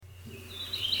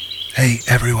Hey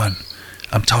everyone,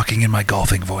 I'm talking in my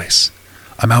golfing voice.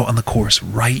 I'm out on the course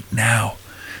right now.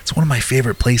 It's one of my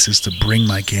favorite places to bring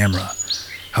my camera.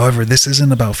 However, this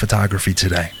isn't about photography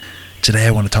today. Today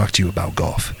I want to talk to you about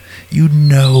golf. You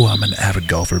know I'm an avid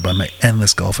golfer by my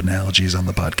endless golf analogies on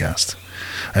the podcast.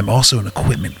 I'm also an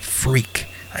equipment freak.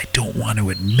 I don't want to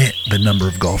admit the number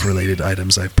of golf-related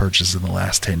items I've purchased in the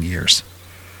last 10 years.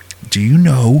 Do you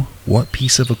know what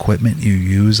piece of equipment you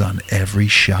use on every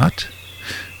shot?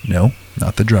 No,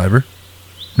 not the driver.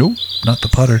 Nope, not the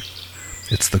putter.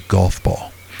 It's the golf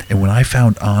ball. And when I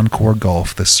found Encore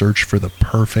Golf, the search for the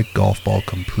perfect golf ball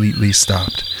completely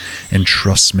stopped. And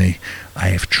trust me, I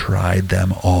have tried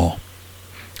them all.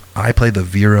 I play the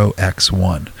Vero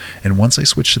X1, and once I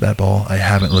switched to that ball, I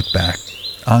haven't looked back.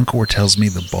 Encore tells me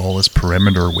the ball is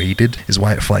perimeter weighted, is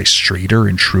why it flies straighter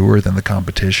and truer than the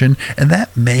competition, and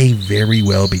that may very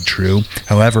well be true.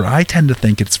 However, I tend to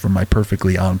think it's for my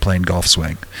perfectly on-plane golf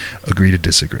swing. Agree to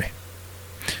disagree.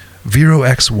 Vero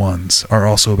X1s are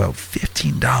also about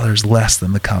 $15 less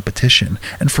than the competition,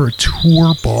 and for a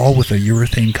tour ball with a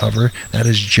urethane cover, that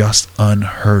is just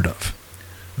unheard of.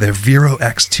 The Vero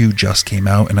X2 just came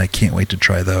out, and I can't wait to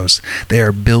try those. They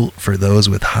are built for those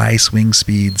with high swing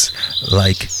speeds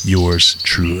like yours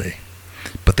truly.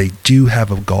 But they do have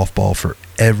a golf ball for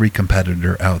every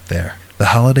competitor out there. The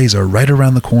holidays are right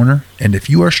around the corner, and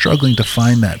if you are struggling to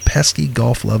find that pesky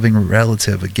golf-loving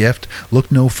relative a gift,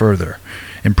 look no further.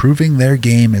 Improving their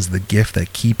game is the gift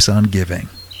that keeps on giving.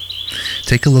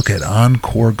 Take a look at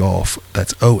Encore Golf,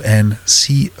 that's Oncore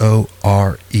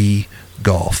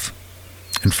Golf,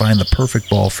 and find the perfect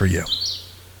ball for you.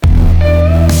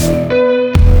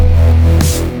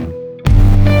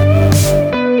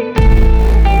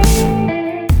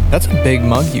 That's a big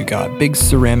mug you got, big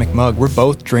ceramic mug. We're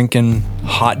both drinking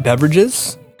hot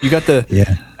beverages. You got the,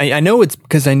 yeah. I know it's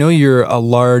because I know you're a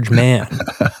large man,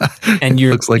 and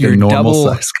you're looks like you're a normal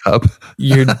size cup.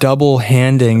 You're double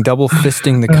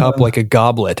fisting the cup like a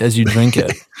goblet as you drink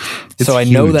it. So I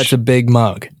know that's a big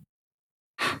mug.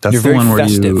 That's you're the very one where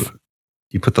festive.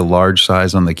 you put the large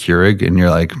size on the Keurig, and you're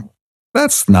like,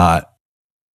 that's not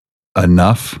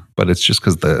enough, but it's just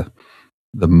because the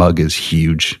mug is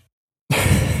huge.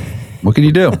 What can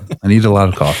you do? I need a lot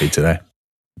of coffee today.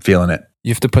 I'm feeling it. You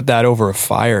have to put that over a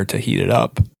fire to heat it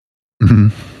up. Mm-hmm.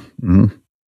 Mm-hmm.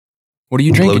 What are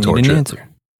you drinking? You didn't answer.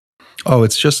 Oh,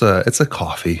 it's a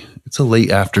coffee. It's a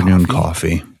late afternoon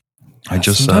coffee. Yeah,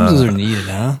 sometimes those are needed,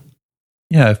 huh?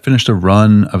 Yeah, I finished a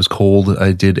run. I was cold.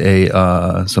 I did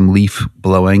some leaf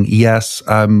blowing. Yes,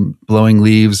 I'm blowing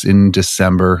leaves in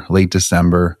December, late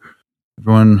December.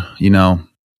 Everyone,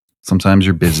 sometimes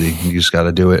you're busy. You just got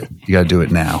to do it. You got to do it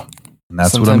now. And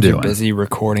that's sometimes what I'm doing. You're busy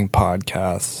recording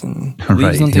podcasts and right.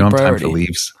 Don't you don't take have priority. time for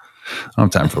leaves. I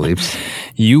don't have time for leaves.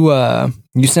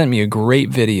 You sent me a great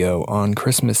video on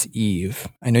Christmas Eve.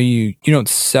 I know you don't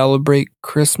celebrate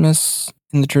Christmas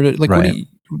in the tradition. Like, right.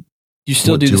 What do you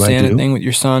still do the Santa thing with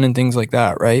your son and things like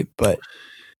that, right? But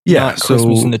not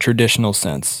Christmas in the traditional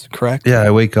sense, correct? Yeah,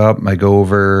 I wake up, I go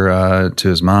over to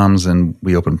his mom's, and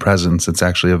we open presents. It's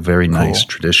actually a very nice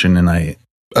tradition, and I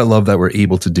love that we're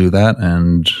able to do that.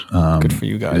 And good for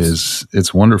you guys.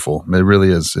 It's wonderful. It really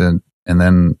is. And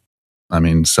then,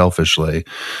 selfishly,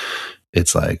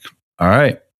 it's like, all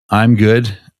right, I'm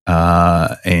good,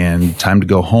 and time to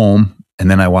go home. And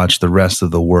then I watch the rest of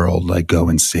the world go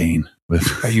insane.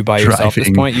 Are you by yourself at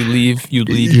this point? You leave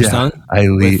your son? I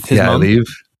leave. With his mom? I leave.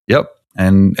 Yep.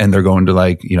 And they're going to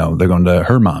they're going to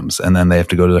her mom's, and then they have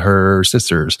to go to her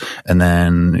sister's, and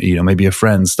then, maybe a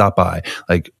friend stop by.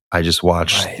 I just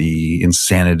watch the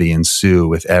insanity ensue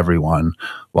with everyone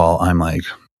while I'm like,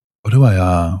 what do I,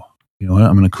 you know what?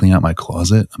 I'm going to clean out my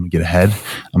closet. I'm going to get ahead.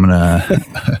 I'm going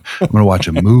to watch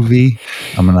a movie.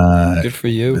 I'm going to good for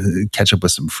you. Catch up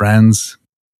with some friends,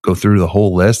 go through the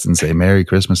whole list and say Merry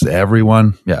Christmas to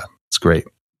everyone. Yeah, it's great.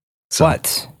 So,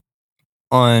 but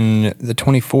on the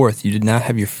 24th, you did not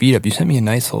have your feet up. You sent me a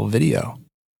nice little video.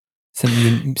 Sent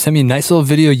me a nice little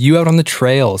video. You out on the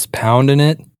trails, pounding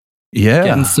it. Yeah.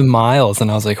 Getting some miles. And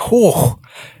I was like, whoa,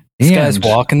 this guy's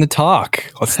walking the talk.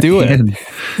 Let's do it.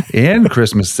 And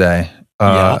Christmas Day.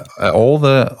 All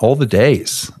the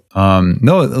days.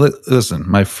 Listen,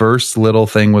 my first little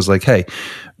thing was like, hey,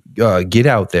 get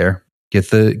out there, get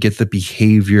the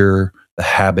behavior, the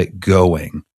habit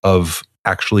going of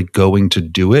actually going to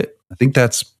do it. I think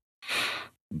that's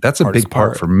a big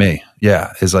part for me.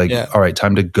 Yeah. Is like, all right,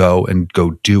 time to go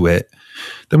do it.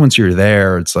 Then once you're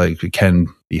there, it's like, it can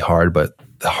be hard, but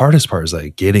the hardest part is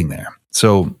getting there.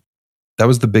 So that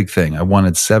was the big thing. I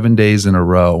wanted 7 days in a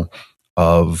row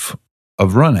of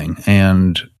running,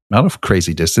 and not a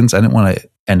crazy distance. I didn't want to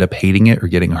end up hating it or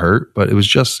getting hurt, but it was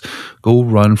just go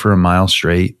run for a mile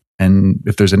straight. And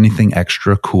if there's anything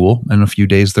extra, cool. And a few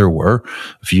days there were.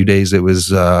 A few days it was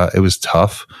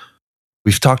tough.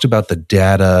 We've talked about the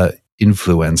data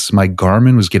influence. My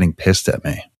Garmin was getting pissed at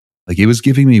me. Like it was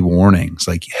giving me warnings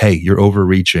like, hey, you're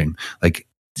overreaching. Like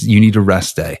you need a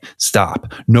rest day.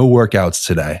 Stop. No workouts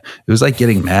today. It was like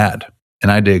getting mad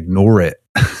and I had to ignore it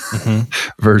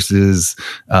versus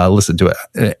listen to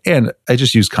it. And I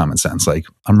just use common sense. Like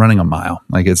I'm running a mile.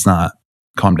 Like it's not,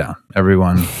 calm down.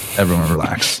 Everyone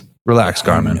relax. Relax,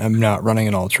 Garmin. I'm not running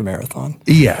an ultra marathon.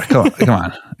 Yeah, come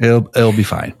on. It'll be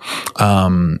fine.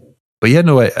 But yeah,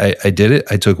 no, I did it.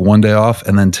 I took one day off,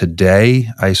 and then today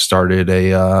I started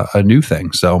a new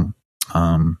thing. So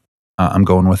I'm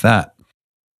going with that.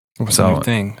 What's the new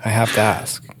thing? I have to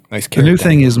ask. Nice. The new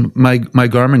thing is my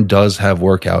Garmin does have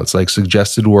workouts, like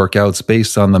suggested workouts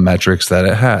based on the metrics that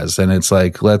it has, and it's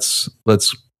like let's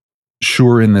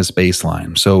sure in this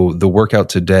baseline. So the workout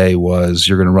today was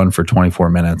you're going to run for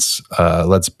 24 minutes.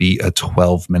 Let's beat a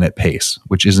 12-minute pace,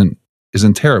 which isn't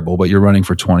terrible, but you're running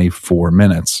for 24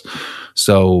 minutes.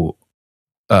 So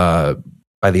by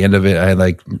the end of it, I had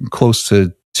like close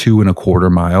to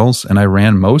 2.25 miles, and I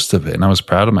ran most of it, and I was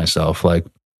proud of myself. Like,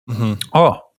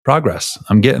 oh, progress!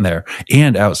 I'm getting there,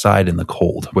 and outside in the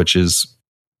cold, which is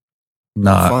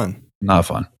not fun.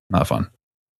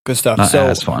 Good stuff. Not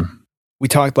as fun. We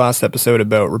talked last episode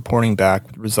about reporting back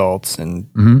with results and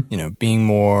being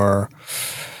more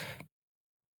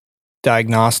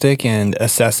diagnostic and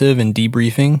assessive and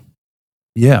debriefing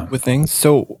with things.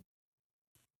 So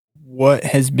what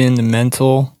has been the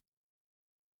mental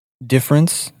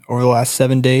difference over the last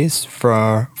 7 days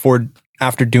for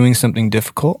after doing something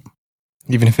difficult,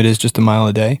 even if it is just a mile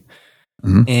a day?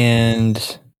 And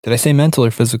did I say mental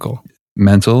or physical?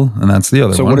 Mental, and that's the other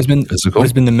one. So what has been physical? What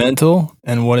has been the mental,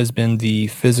 and what has been the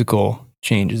physical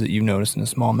changes that you've noticed in a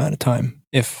small amount of time,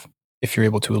 if you're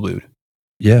able to allude?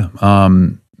 Yeah,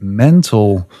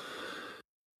 mental.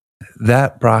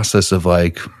 That process of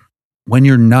like when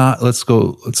you're not. Let's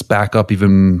back up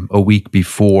even a week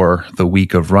before the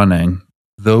week of running.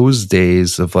 Those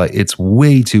days of like, it's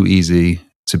way too easy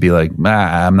to be like,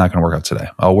 I'm not going to work out today.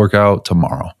 I'll work out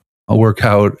tomorrow. I'll work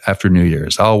out after New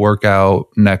Year's. I'll work out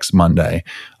next Monday.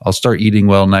 I'll start eating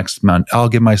well next month. I'll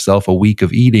give myself a week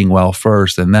of eating well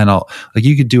first. And then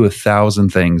you could do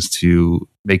 1,000 things to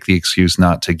make the excuse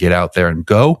not to get out there and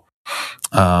go.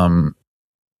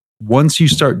 Once you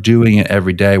start doing it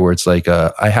every day where it's like,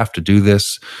 I have to do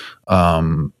this. I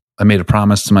made a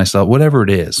promise to myself, whatever it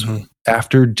is.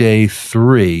 After day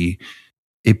 3,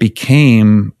 it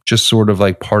became just sort of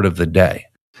like part of the day.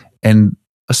 And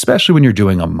especially when you're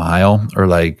doing a mile or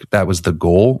like that was the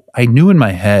goal, I knew in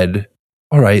my head,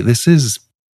 all right, this is,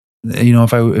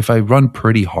 if I run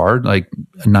pretty hard, like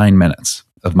 9 minutes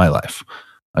of my life,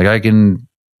 like I can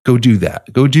go do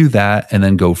that and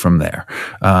then go from there.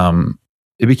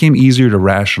 It became easier to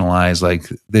rationalize like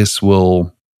this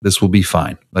will be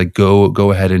fine. Like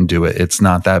go ahead and do it. It's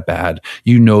not that bad.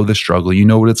 You know the struggle. You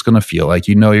know what it's going to feel like.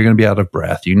 You know you're going to be out of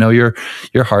breath. You know your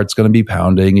heart's going to be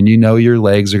pounding, and you know your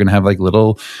legs are going to have like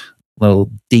little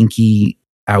dinky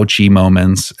ouchy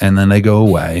moments, and then they go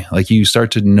away. Like you start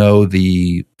to know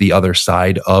the other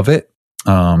side of it,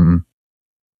 and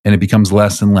it becomes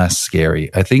less and less scary.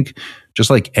 I think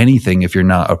just like anything, if you're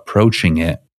not approaching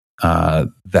it,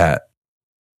 that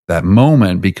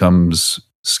moment becomes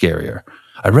scarier.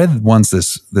 I read once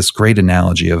this great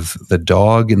analogy of the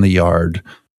dog in the yard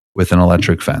with an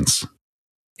electric fence.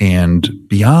 And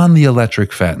beyond the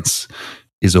electric fence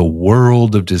is a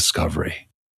world of discovery.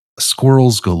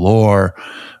 Squirrels galore,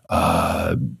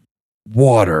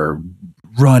 water,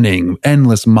 running,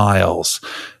 endless miles.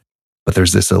 But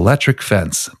there's this electric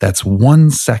fence that's 1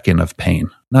 second of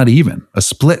pain, not even a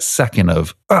split second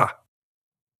of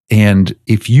And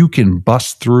if you can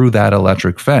bust through that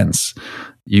electric fence,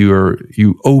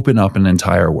 you open up an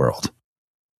entire world.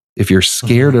 If you're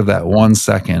scared of that 1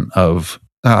 second of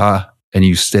and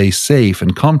you stay safe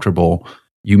and comfortable,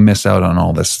 you miss out on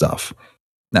all this stuff.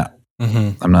 Now,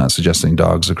 I'm not suggesting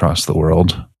dogs across the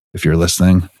world, if you're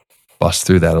listening, bust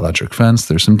through that electric fence.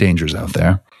 There's some dangers out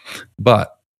there,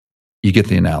 but you get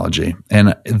the analogy.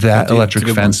 And that electric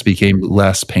fence became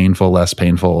less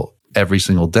painful every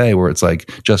single day, where it's like,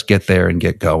 just get there and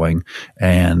get going,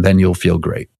 and then you'll feel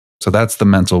great. So that's the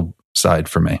mental side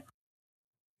for me.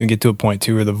 You get to a point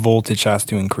too where the voltage has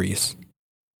to increase,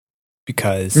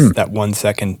 because that 1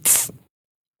 second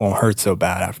won't hurt so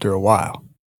bad after a while.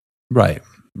 Right.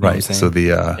 Right. So you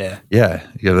got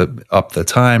to up the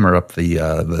time or up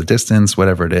the distance,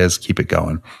 whatever it is, keep it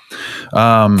going.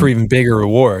 For even bigger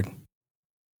reward.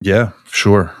 Yeah,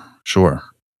 sure.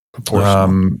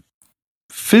 proportional?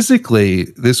 Physically,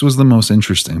 this was the most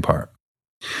interesting part.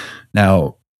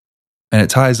 Now, and it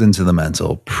ties into the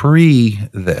mental. Pre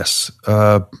this,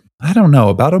 I don't know,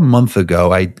 about a month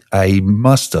ago, I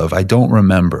must have, I don't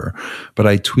remember, but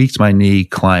I tweaked my knee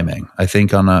climbing. I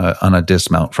think on a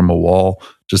dismount from a wall,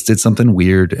 just did something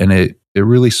weird, and it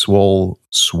really swelled up.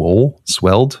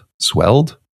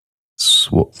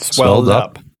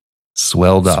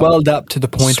 Swelled up to the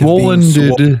point of being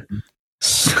swollen.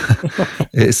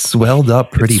 It swelled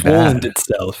up pretty bad.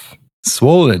 Itself.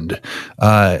 Swollen.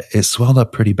 It swelled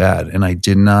up pretty bad, and I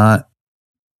did not.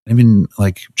 I mean,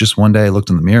 like, just one day I looked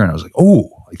in the mirror and I was like,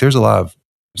 oh, like there's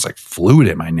like fluid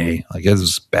in my knee. Like, it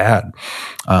was bad.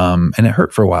 And it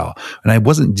hurt for a while, and I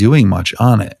wasn't doing much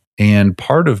on it. And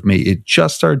part of me, it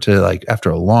just started to, like, after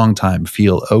a long time,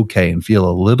 feel okay and feel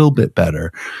a little bit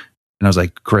better. And I was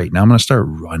like, great, now I'm going to start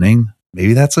running.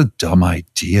 Maybe that's a dumb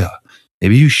idea.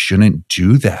 Maybe you shouldn't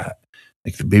do that.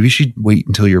 Like, maybe you should wait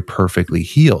until you're perfectly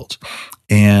healed.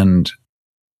 And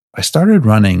I started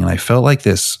running, and I felt like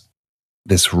this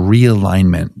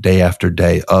realignment day after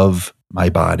day of my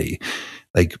body.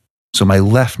 Like, so my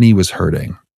left knee was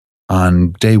hurting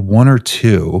on day 1 or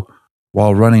 2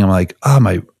 while running. I'm like,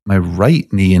 my right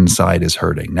knee inside is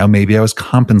hurting. Now, maybe I was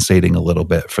compensating a little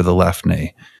bit for the left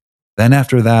knee. Then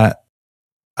after that,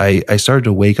 I started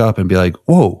to wake up and be like,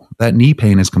 whoa, that knee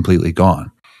pain is completely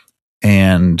gone.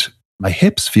 And my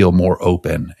hips feel more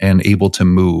open and able to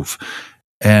move.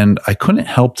 And I couldn't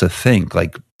help to think,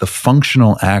 like, the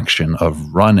functional action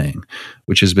of running,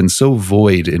 which has been so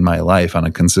void in my life on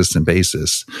a consistent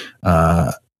basis,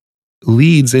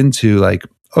 leads into, like,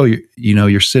 oh,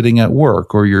 you're sitting at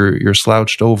work, or you're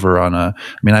slouched over on I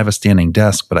have a standing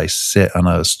desk, but I sit on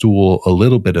a stool a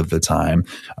little bit of the time.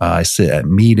 I sit at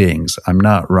meetings. I'm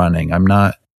not running. I'm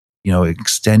not,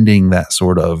 extending that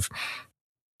sort of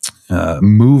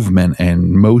movement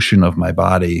and motion of my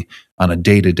body on a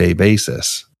day-to-day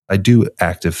basis. I do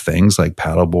active things like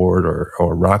paddleboard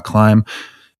or rock climb,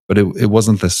 but it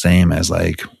wasn't the same as,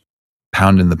 like,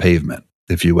 pounding the pavement,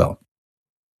 if you will.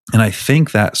 And I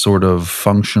think that sort of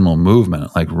functional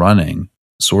movement, like running,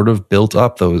 sort of built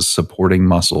up those supporting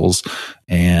muscles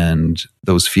and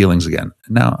those feelings again.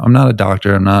 Now, I'm not a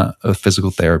doctor, I'm not a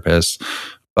physical therapist,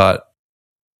 but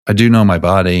I do know my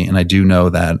body, and I do know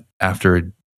that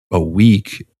after a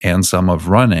week and some of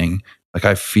running, like,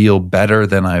 I feel better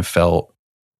than I felt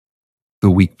the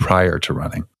week prior to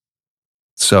running.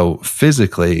 So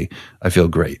physically, I feel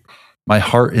great. My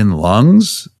heart and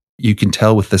lungs, you can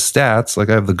tell with the stats. Like,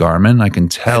 I have the Garmin, I can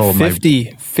tell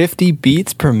 50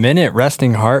 beats per minute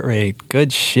resting heart rate.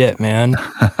 Good shit, man.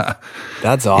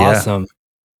 That's awesome. Yeah.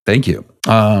 Thank you.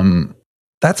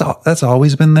 That's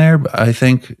always been there, but I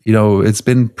think, it's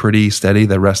been pretty steady,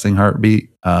 the resting heartbeat.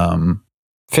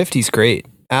 50's great.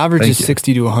 Average is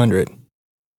 60 to 100.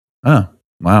 Oh,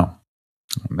 wow.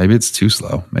 Maybe it's too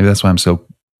slow. Maybe that's why I'm so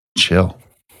chill.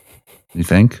 You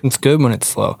think? It's good when it's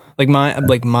slow. Like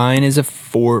mine is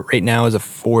right now is a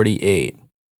 48.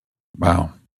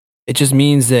 Wow. It just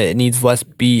means that it needs less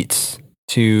beats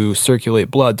to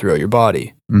circulate blood throughout your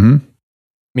body. Mm-hmm.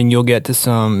 I mean, you'll get to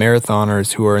some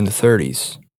marathoners who are in the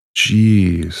 30s.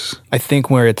 Jeez. I think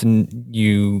where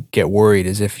you get worried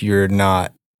is if you're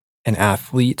not an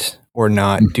athlete or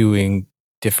not doing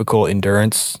difficult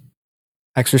endurance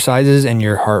exercises and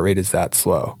your heart rate is that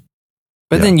slow.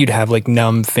 But then you'd have, like,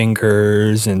 numb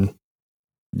fingers and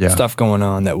stuff going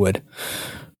on that would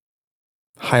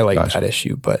highlight that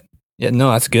issue. But yeah,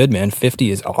 no, that's good, man. 50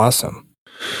 is awesome.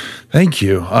 Thank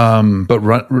you. But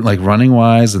running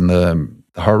wise, and the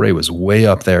heart rate was way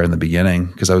up there in the beginning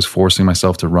because I was forcing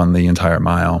myself to run the entire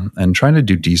mile and trying to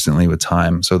do decently with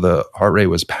time. So the heart rate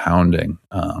was pounding.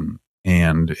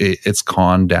 And it's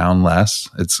gone down less.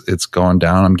 It's gone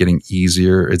down. I'm getting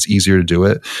easier. It's easier to do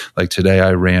it. Like today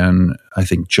I ran, I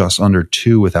think, just under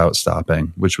 2 without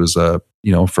stopping, which was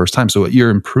first time. So you're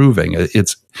improving.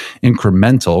 It's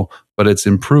incremental, but it's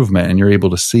improvement, and you're able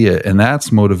to see it. And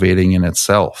that's motivating in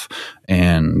itself.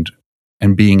 And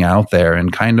being out there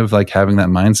and kind of like having that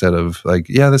mindset of, like,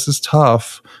 yeah, this is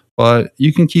tough, but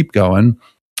you can keep going.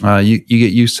 You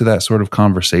get used to that sort of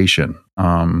conversation.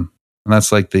 And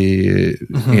that's like the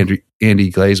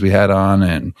Andy Glaze we had on,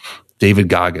 and David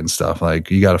Goggins stuff. Like,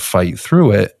 you got to fight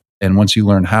through it. And once you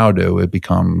learn how to, it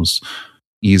becomes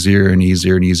easier and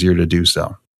easier and easier to do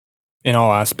so. In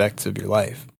all aspects of your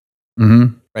life.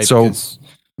 Mm-hmm. Right? So it's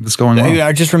going well.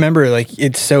 I just remember, like,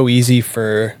 it's so easy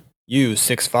for you,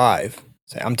 6'5",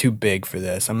 say, I'm too big for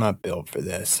this. I'm not built for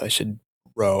this. I should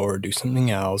row or do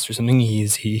something else or something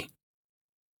easy.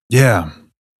 Yeah,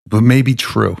 but maybe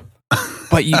true.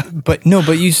 But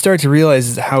you start to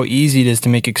realize how easy it is to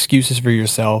make excuses for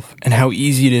yourself and how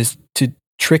easy it is to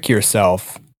trick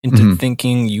yourself into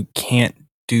thinking you can't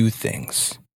do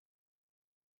things.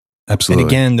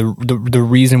 Absolutely. And again, the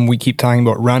reason we keep talking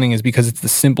about running is because it's the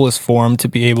simplest form to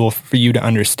be able for you to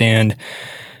understand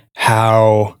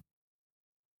how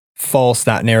false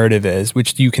that narrative is,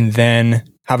 which you can then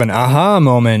have an aha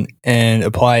moment and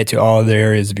apply it to all other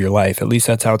areas of your life. At least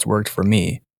that's how it's worked for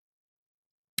me.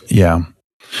 Yeah.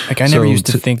 Like I never used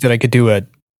to think that I could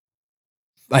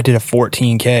I did a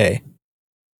 14K,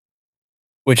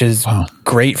 which is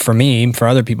great for me. For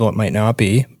other people, it might not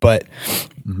be, but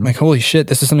like, holy shit,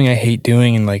 this is something I hate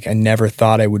doing. And like, I never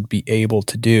thought I would be able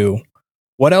to do.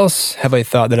 What else have I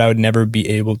thought that I would never be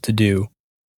able to do?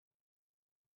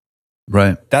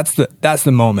 Right. That's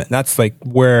the moment. That's like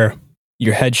where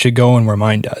your head should go and where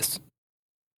mine does.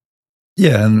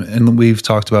 Yeah. And we've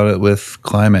talked about it with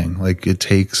climbing. Like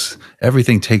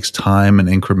everything takes time and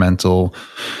incremental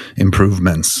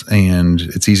improvements. And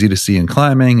it's easy to see in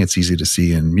climbing. It's easy to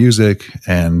see in music,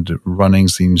 and running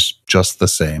seems just the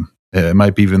same. It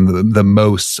might be even the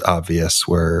most obvious,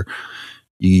 where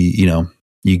you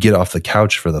get off the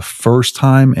couch for the first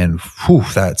time and whew,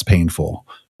 that's painful.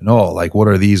 And like, what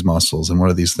are these muscles and what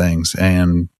are these things?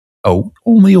 And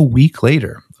only a week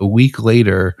later,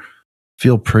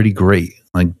 feel pretty great,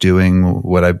 like doing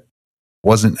what I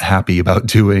wasn't happy about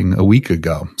doing a week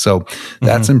ago. So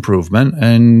that's improvement.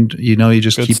 And, you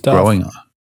just Good keep stuff. growing on.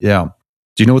 Yeah.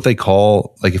 Do you know what they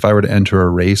call, like, if I were to enter a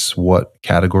race, what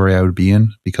category I would be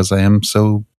in because I am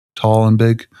so tall and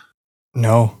big?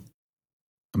 No.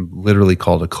 I'm literally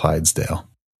called a Clydesdale.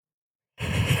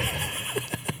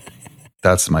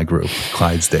 That's my group,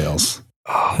 Clydesdales.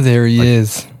 Oh, there he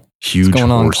is. Huge What's going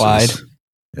horses. on, Clyde?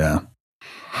 Yeah.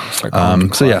 Start calling him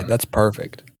Clyde. So yeah, that's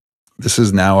perfect. This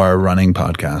is now our running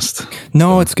podcast.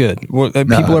 No, it's good. Well,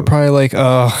 people are probably like,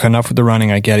 "Oh, enough with the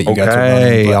running." I get it. You got to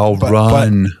run. I'll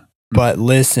run. But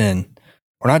listen,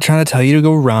 we're not trying to tell you to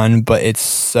go run, but it's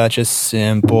such a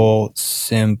simple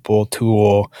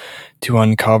tool to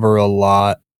uncover a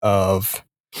lot of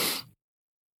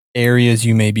areas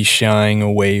you may be shying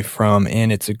away from.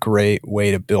 And it's a great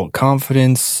way to build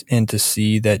confidence and to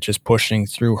see that just pushing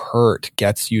through hurt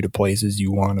gets you to places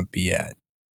you want to be at.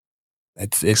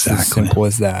 It's exactly as simple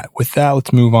as that. With that,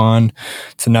 let's move on.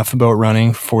 It's enough about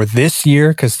running for this year,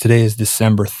 because today is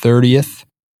December 30th.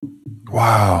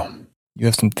 Wow. You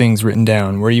have some things written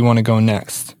down. Where do you want to go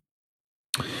next?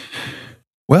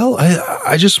 Well,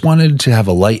 I just wanted to have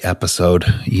a light episode,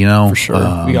 For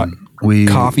sure. We got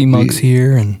coffee mugs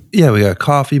here. And yeah, we got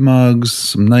coffee mugs,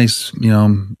 some nice,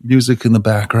 music in the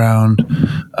background.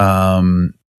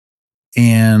 And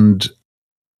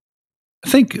I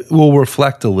think we'll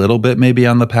reflect a little bit maybe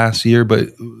on the past year, but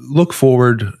look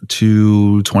forward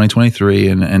to 2023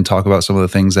 and talk about some of the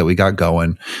things that we got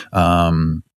going.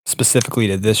 Specifically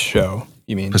to this show,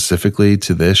 you mean? Specifically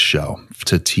to this show,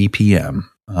 to TPM,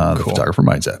 the Photographer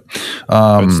Mindset.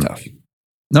 Good stuff.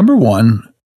 Number one,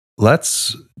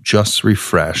 let's just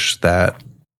refresh that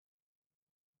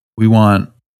we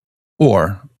want,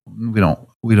 or we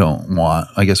don't want,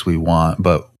 I guess we want,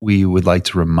 but we would like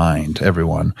to remind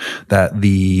everyone that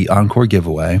the Encore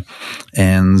giveaway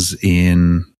ends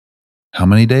in how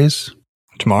many days?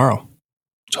 Tomorrow.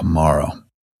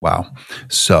 Wow.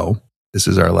 So this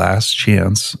is our last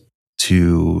chance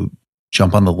to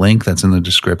jump on the link that's in the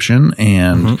description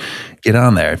and get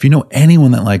on there. If you know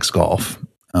anyone that likes golf,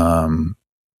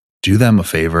 do them a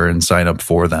favor and sign up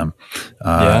for them.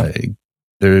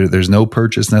 There's no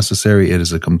purchase necessary. It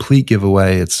is a complete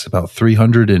giveaway. It's about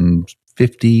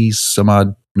 350 some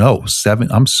odd. No,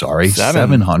 700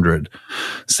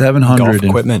 golf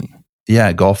equipment.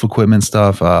 Yeah, golf equipment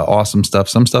stuff, awesome stuff.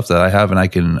 Some stuff that I have, and I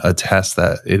can attest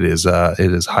that it is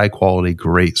high quality,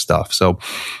 great stuff. So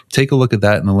take a look at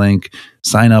that in the link.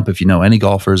 Sign up if you know any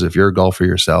golfers. If you're a golfer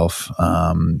yourself,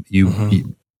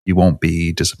 you won't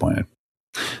be disappointed.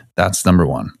 That's number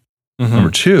one.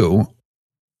 Number two,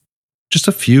 just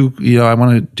a few, I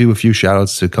want to do a few shout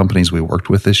outs to companies we worked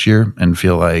with this year and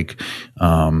feel like,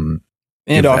 and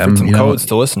offered some codes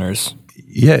to listeners.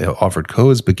 Yeah, offered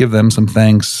codes, but give them some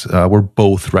thanks. We're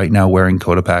both right now wearing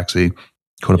Cotopaxi.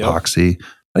 How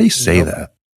do you say that?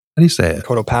 How do you say it?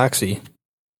 Cotopaxi.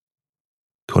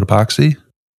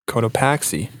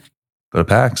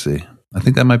 I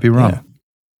think that might be wrong. Yeah.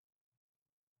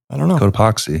 I don't know.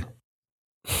 Cotopaxi.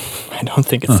 I don't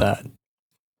think it's that.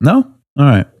 No? All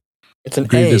right. It's an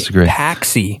A. Disagree.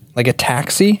 Taxi. Like a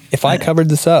taxi. If I covered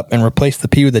this up and replaced the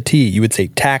P with a T, you would say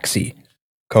taxi.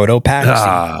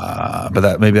 Cotopaxi.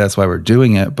 But maybe that's why we're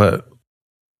doing it. But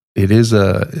It is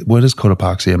what is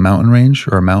Cotopaxi? A mountain range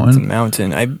or a mountain? It's a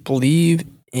mountain. I believe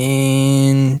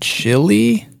in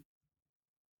Chile.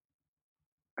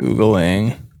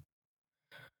 Googling.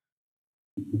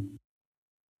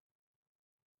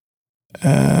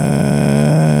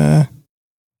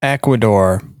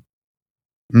 Ecuador.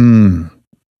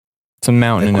 It's a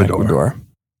mountain in Ecuador.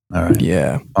 All right.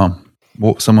 Yeah.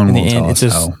 Well, someone will tell us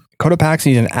how.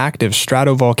 Cotopaxi is an active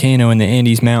stratovolcano in the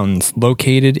Andes Mountains,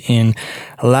 located in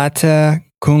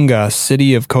Latacunga,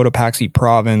 city of Cotopaxi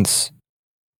province,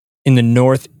 in the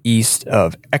northeast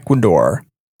of Ecuador.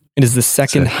 It is the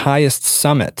second highest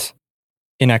summit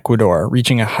in Ecuador,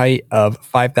 reaching a height of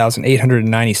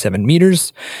 5,897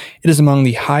 meters. It is among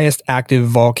the highest active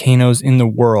volcanoes in the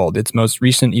world. Its most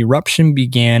recent eruption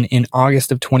began in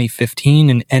August of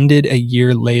 2015 and ended a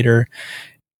year later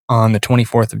on the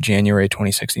 24th of January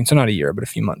 2016. So not a year, but a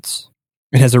few months.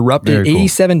 It has erupted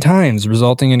 87 times,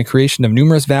 resulting in the creation of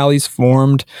numerous valleys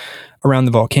formed around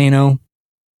the volcano.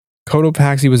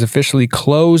 Cotopaxi was officially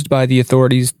closed by the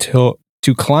authorities to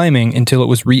climbing until it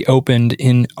was reopened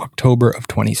in October of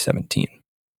 2017.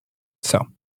 So,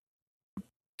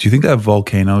 do you think that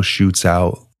volcano shoots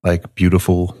out like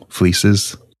beautiful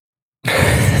fleeces?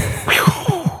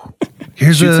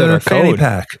 Here's a fanny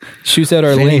pack. Shoots out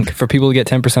our link for people to get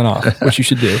 10% off, which you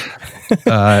should do.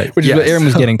 Which is what Aaron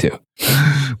was getting to.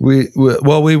 We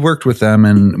worked with them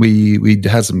and we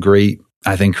had some great,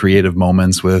 I think, creative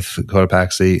moments with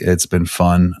Cotopaxi. It's been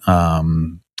fun.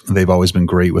 They've always been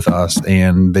great with us,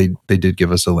 and they did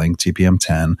give us a link, TPM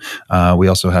 10. We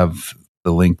also have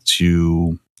the link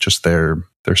to just their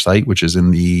site, which is in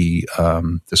the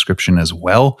description as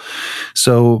well.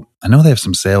 So I know they have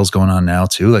some sales going on now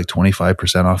too, like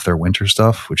 25% off their winter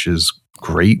stuff, which is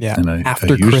great. Yeah, and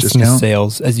after a huge Christmas discount.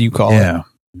 Sales, as you call it. Yeah,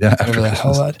 after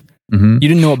Christmas. You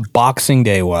didn't know what Boxing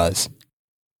Day was.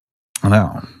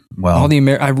 No. Well, all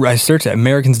the I searched it.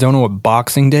 Americans don't know what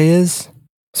Boxing Day is.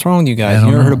 What's wrong with you guys?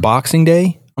 You never heard of Boxing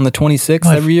Day on the 26th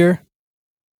every year?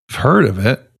 I've heard of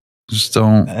it. Just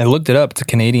don't. I looked it up. It's a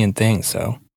Canadian thing,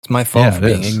 so it's my fault for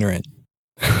being ignorant.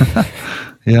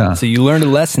 Yeah. So you learned a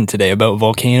lesson today about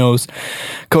volcanoes,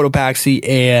 Cotopaxi,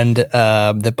 and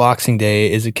that Boxing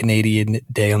Day is a Canadian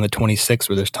day on the 26th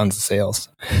where there's tons of sales.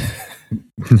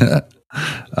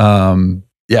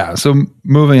 Yeah. So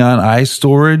moving on,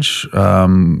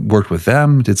 iStorage, worked with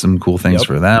them, did some cool things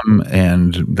for them,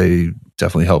 and they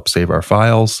definitely helped save our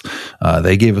files.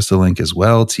 They gave us a link as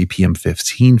well, TPM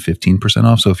 15%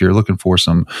 off. So if you're looking for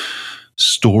some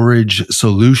storage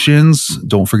solutions,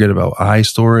 don't forget about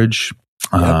iStorage.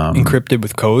 Encrypted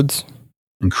with codes.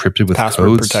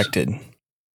 Password protected.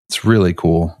 It's really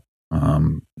cool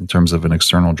in terms of an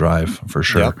external drive for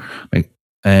sure. Yep.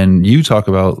 And you talk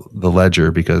about the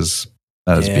Ledger because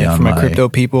that is beyond for my crypto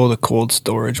people, the cold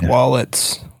storage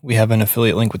wallets. We have an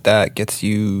affiliate link with that. Gets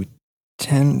you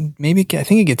 10, maybe I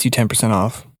think it gets you 10%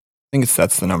 off. I think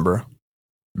that's the number.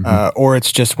 Or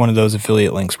it's just one of those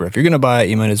affiliate links where if you're going to buy it,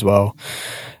 you might as well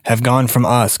have gone from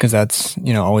us because that's,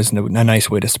 always a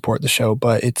nice way to support the show.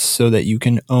 But it's so that you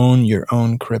can own your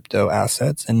own crypto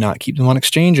assets and not keep them on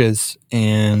exchanges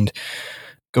and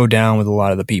go down with a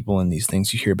lot of the people in these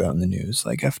things you hear about in the news,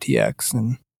 like FTX.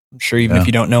 And I'm sure even if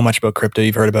you don't know much about crypto,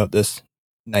 you've heard about this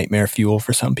nightmare fuel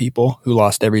for some people who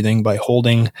lost everything by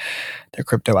holding their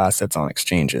crypto assets on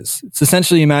exchanges. It's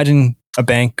essentially, imagine a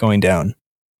bank going down,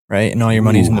 right? And all your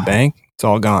money's in the bank. It's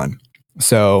all gone.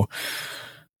 So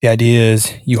the idea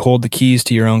is you hold the keys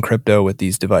to your own crypto with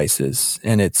these devices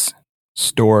and it's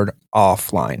stored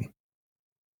offline.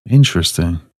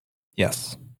 Interesting.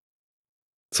 Yes.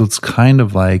 So it's kind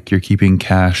of like you're keeping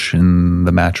cash in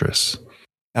the mattress.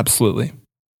 Absolutely.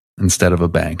 Instead of a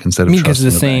bank, because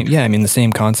the same, the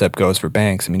same concept goes for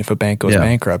banks. I mean, if a bank goes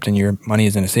bankrupt and your money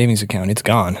is in a savings account, it's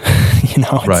gone.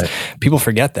 Right. People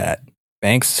forget that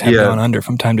banks have gone under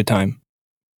from time to time.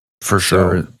 For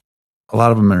sure. A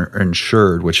lot of them are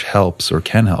insured, which helps or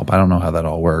can help. I don't know how that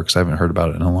all works. I haven't heard about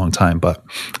it in a long time, but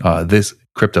this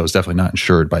crypto is definitely not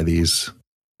insured by these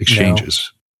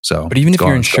exchanges. So, but even if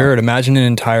you're insured, imagine an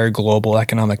entire global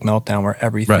economic meltdown where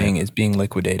everything is being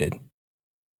liquidated.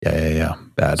 Yeah.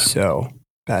 Bad. So,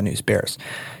 bad news bears.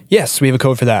 Yes, we have a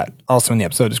code for that. Also in the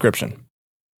episode description.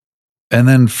 And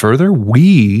then further,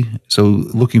 so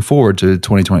looking forward to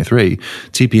 2023,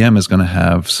 TPM is going to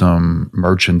have some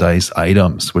merchandise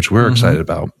items, which we're excited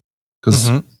about. Because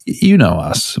you know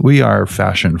us, we are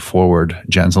fashion forward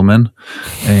gentlemen.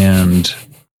 And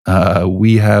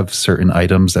we have certain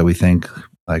items that we think,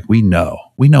 like, we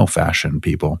know fashion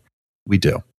people. We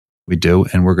do.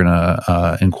 And we're going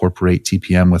to incorporate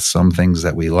TPM with some things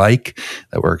that we like,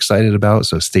 that we're excited about.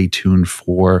 So stay tuned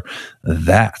for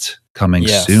that. coming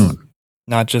soon.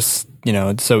 Not just,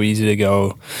 it's so easy to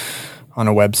go on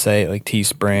a website like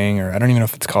Teespring, or I don't even know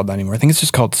if it's called that anymore. I think it's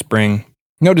just called Spring.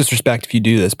 No disrespect if you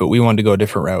do this, but we wanted to go a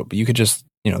different route. But you could just,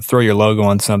 throw your logo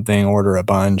on something, order a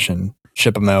bunch and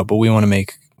ship them out. But we want to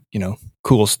make,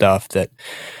 cool stuff that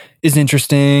is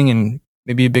interesting and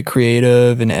maybe a bit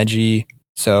creative and edgy.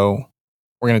 So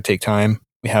we're going to take time.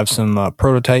 We have some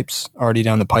prototypes already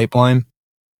down the pipeline,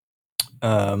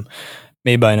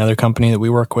 made by another company that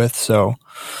we work with. So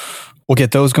we'll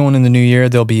get those going in the new year.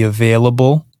 They'll be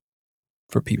available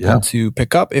for people to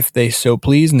pick up if they so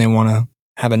please, and they want to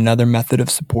have another method of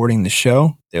supporting the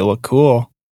show. They look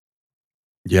cool.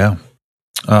 Yeah.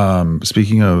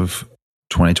 Speaking of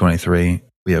 2023,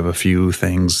 we have a few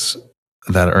things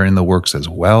that are in the works as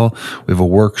well. We have a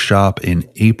workshop in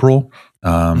April.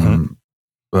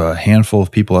 A handful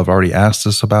of people have already asked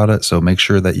us about it, so make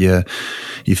sure that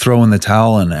you throw in the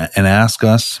towel and ask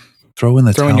us. Throw in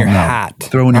your hat.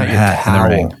 Throw in your hat in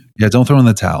the ring. Yeah, don't throw in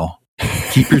the towel.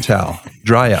 Keep your towel.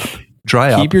 Dry up.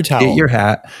 Keep your towel. Get your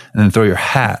hat, and then throw your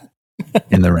hat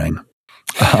in the ring.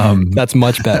 That's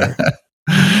much better.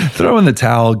 Throw in the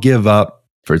towel. Give up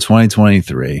for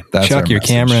 2023. That's Chuck your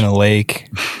camera in a lake.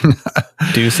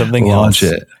 Do something Launch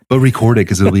else. it. But record it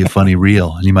because it'll be a funny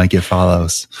reel and you might get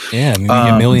follows. Yeah, maybe you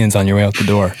get millions on your way out the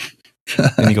door.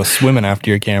 And you go swimming after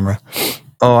your camera.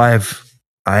 Oh, I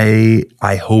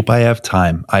hope I have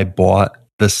time. I bought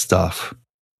the stuff.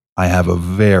 I have a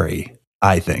very,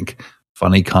 I think,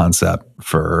 funny concept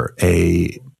for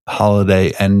a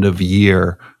holiday end of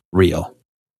year reel.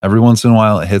 Every once in a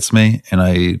while it hits me and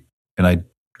I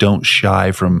don't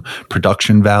shy from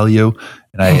production value.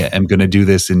 And I am going to do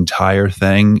this entire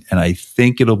thing. And I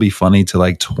think it'll be funny to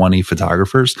like 20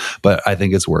 photographers, but I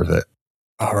think it's worth it.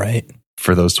 All right.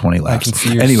 For those 20 laughs. I can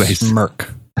see your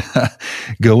smirk.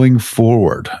 Going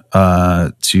forward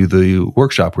to the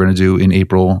workshop we're going to do in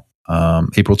April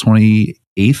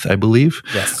 28th, I believe.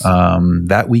 Yes.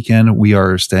 That weekend, we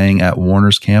are staying at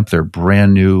Warner's Camp, their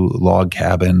brand new log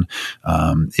cabin.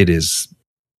 It is,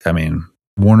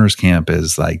 Warner's Camp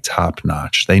is like top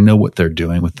notch. They know what they're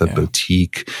doing with the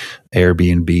boutique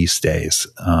Airbnb stays.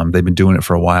 They've been doing it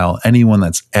for a while. Anyone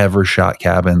that's ever shot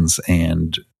cabins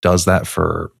and does that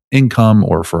for income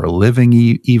or for a living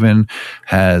even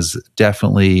has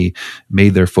definitely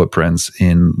made their footprints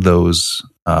in those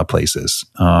places.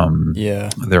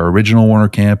 Their original Warner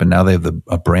Camp, and now they have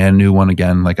a brand new one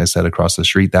again, like I said, across the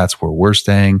street. That's where we're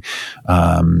staying.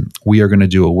 We are going to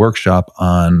do a workshop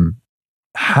on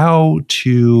how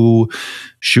to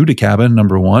shoot a cabin,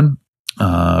 number one,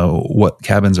 what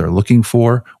cabins are looking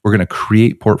for. We're going to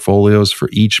create portfolios for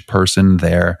each person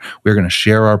there. We're going to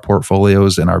share our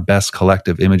portfolios and our best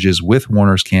collective images with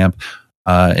Warner's Camp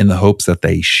in the hopes that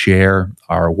they share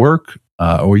our work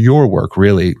or your work,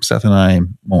 really. Seth and I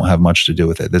won't have much to do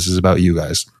with it. This is about you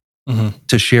guys.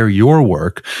 To share your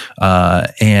work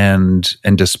and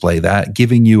display that,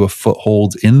 giving you a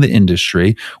foothold in the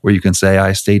industry where you can say,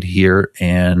 I stayed here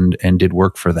and did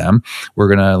work for them. We're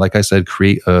going to, like I said,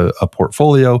 create a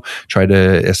portfolio, try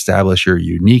to establish your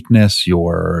uniqueness,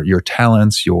 your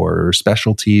talents, your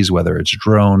specialties, whether it's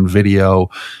drone, video,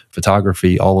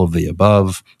 photography, all of the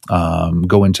above.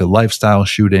 Go into lifestyle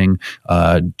shooting,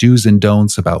 do's and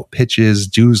don'ts about pitches,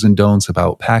 do's and don'ts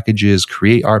about packages,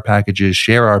 create our packages,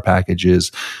 share our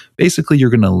packages. Basically, you're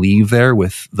going to leave there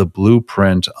with the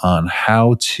blueprint on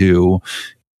how to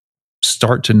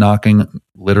start to knocking,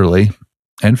 literally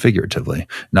and figuratively,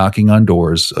 knocking on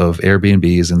doors of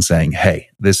Airbnbs and saying, hey,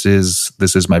 this is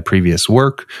my previous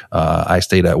work. I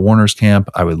stayed at Warner's Camp.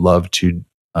 I would love to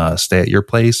stay at your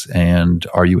place, and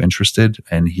are you interested?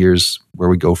 And here's where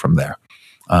we go from there.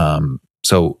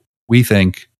 So we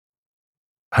think,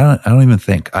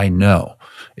 I know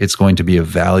it's going to be a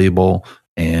valuable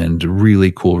and really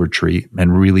cool retreat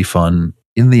and really fun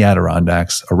in the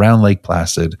Adirondacks around Lake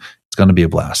Placid. It's going to be a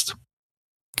blast.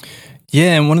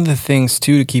 Yeah, and one of the things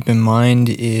too to keep in mind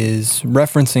is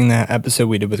referencing that episode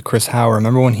we did with Chris Hauer.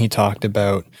 Remember when he talked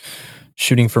about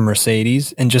shooting for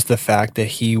Mercedes and just the fact that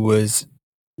he was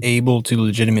able to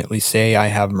legitimately say, I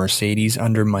have Mercedes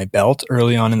under my belt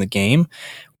early on in the game.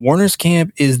 Warner's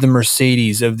Camp is the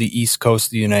Mercedes of the East Coast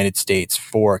of the United States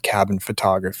for cabin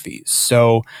photography.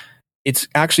 So it's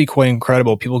actually quite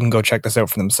incredible. People can go check this out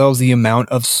for themselves. The amount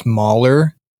of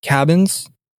smaller cabins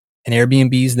and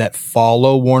Airbnbs that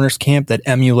follow Warner's Camp, that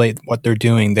emulate what they're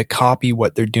doing, that copy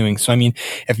what they're doing. So,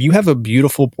 if you have a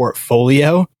beautiful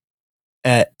portfolio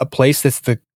at a place that's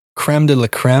the creme de la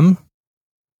creme,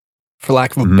 for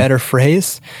lack of a better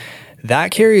phrase,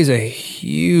 that carries a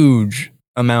huge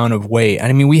amount of weight.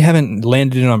 We haven't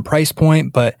landed it on price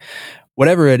point, but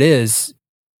whatever it is,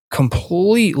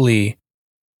 completely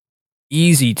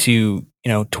easy to,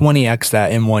 20x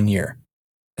that in 1 year,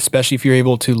 especially if you're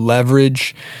able to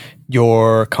leverage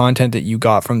your content that you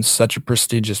got from such a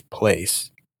prestigious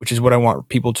place, which is what I want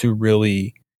people to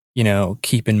really,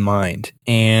 keep in mind.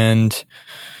 And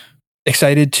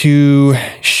excited to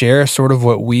share sort of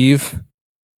what we've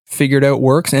figured out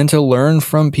works and to learn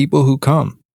from people who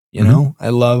come. I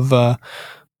love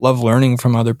learning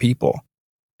from other people.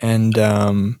 And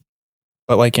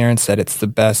but like Aaron said, it's the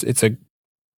best.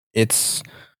 It's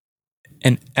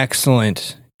an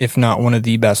excellent, if not one of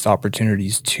the best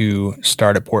opportunities to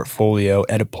start a portfolio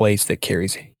at a place that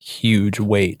carries huge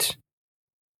weight.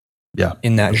 Yeah.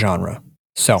 In that genre.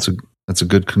 So that's a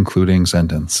good concluding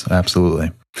sentence.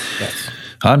 Absolutely. Yes.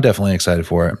 I'm definitely excited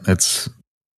for it.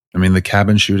 The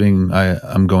cabin shooting,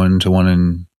 I'm going to one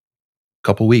in a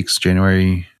couple weeks,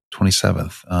 January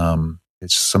 27th.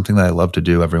 It's something that I love to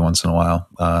do every once in a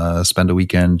while. Spend a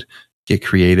weekend, get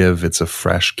creative. It's a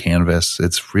fresh canvas.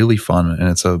 It's really fun. And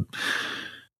it's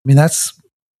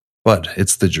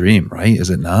it's the dream, right? Is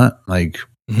it not? Like,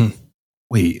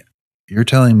 wait, you're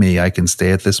telling me I can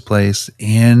stay at this place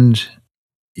and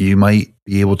you might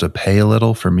be able to pay a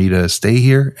little for me to stay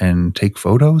here and take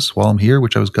photos while I'm here,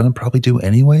 which I was going to probably do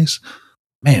anyways.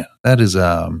 Man, that is,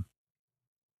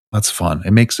 that's fun.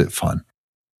 It makes it fun.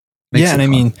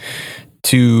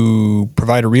 To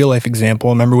provide a real life example,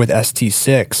 I remember with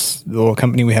ST6, the little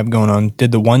company we have going on,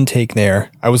 did the one take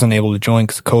there. I was unable to join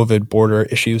because of COVID border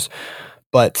issues.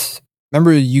 But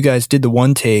remember you guys did the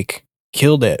one take,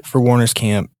 killed it for Warner's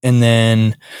Camp. And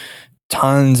then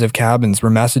tons of cabins were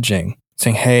messaging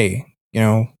saying, hey,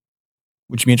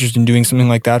 would you be interested in doing something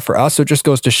like that for us? So it just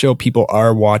goes to show people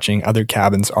are watching, other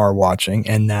cabins are watching,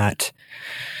 and that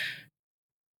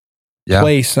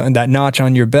place, that notch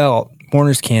on your belt,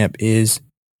 Warner's Camp, is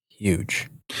huge.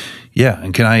 Yeah.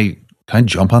 And can I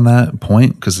jump on that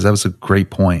point? Because that was a great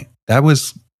point. That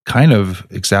was kind of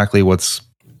exactly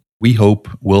we hope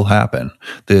will happen.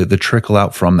 The trickle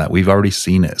out from that. We've already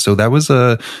seen it. So that's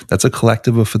a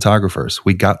collective of photographers.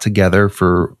 We got together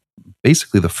for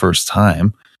basically the first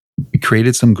time. We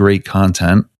created some great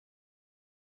content.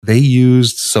 They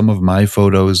used some of my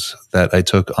photos that I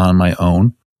took on my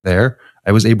own there.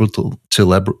 I was able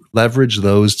to leverage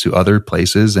those to other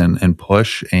places and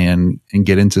push and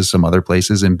get into some other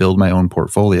places and build my own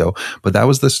portfolio. But that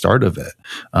was the start of it.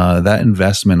 That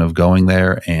investment of going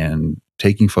there and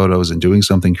taking photos and doing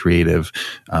something creative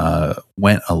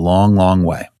went a long, long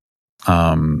way.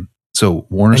 So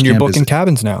Warner's and you're Camp booking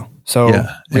cabins now. So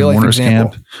yeah, and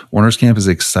Warner's Camp is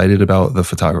excited about the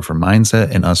photographer mindset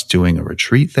and us doing a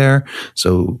retreat there.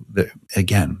 So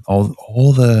again,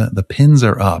 all the pins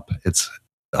are up. It's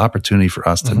the opportunity for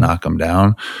us to knock them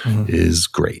down is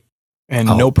great. And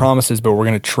no promises, but we're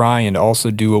going to try and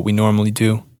also do what we normally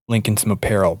do, link in some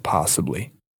apparel,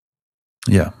 possibly.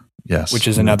 Yeah. Yes. Which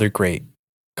is another great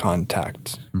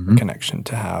contact connection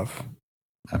to have.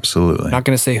 Absolutely. Not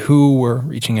going to say who we're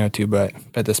reaching out to, but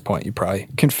at this point, you probably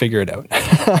can figure it out.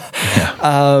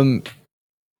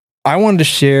 I wanted to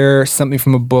share something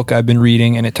from a book I've been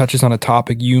reading, and it touches on a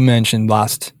topic you mentioned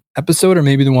last episode, or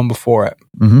maybe the one before it.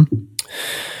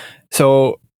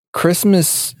 So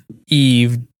Christmas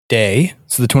Eve day,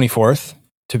 so the 24th,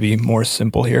 to be more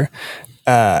simple here,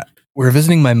 we were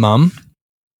visiting my mom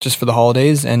just for the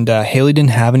holidays, and Haley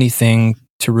didn't have anything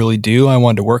to really do. I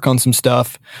wanted to work on some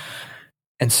stuff.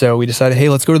 And so we decided, hey,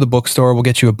 let's go to the bookstore. We'll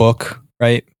get you a book,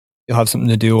 right? You'll have something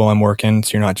to do while I'm working.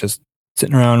 So you're not just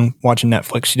sitting around watching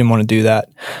Netflix. She didn't want to do that.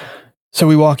 So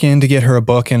we walk in to get her a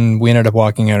book, and we ended up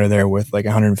walking out of there with like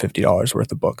 $150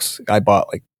 worth of books. I bought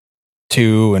like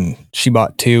 2 and she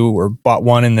bought 2, or bought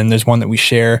 1. And then there's one that we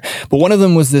share. But one of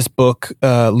them was this book,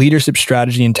 Leadership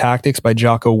Strategy and Tactics by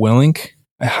Jocko Willink.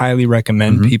 I highly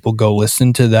recommend people go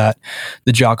listen to that,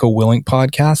 the Jocko Willink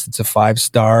podcast. It's a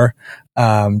 5-star.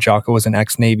 Jocko was an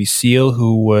ex-Navy SEAL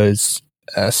who was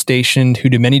who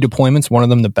did many deployments. One of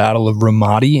them, the Battle of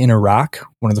Ramadi in Iraq,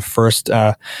 one of the first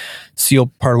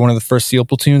SEAL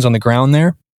platoons on the ground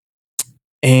there.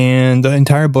 And the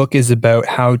entire book is about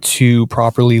how to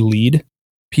properly lead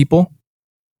people.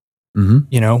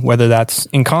 Whether that's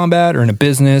in combat or in a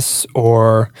business,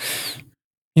 or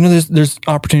there's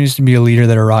opportunities to be a leader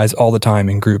that arise all the time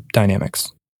in group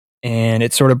dynamics. And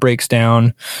it sort of breaks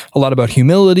down a lot about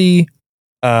humility,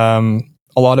 a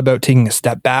lot about taking a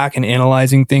step back and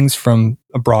analyzing things from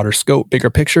a broader scope, bigger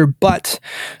picture. But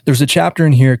there's a chapter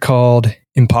in here called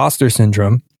Imposter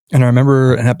Syndrome. And I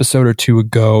remember an episode or 2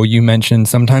 ago, you mentioned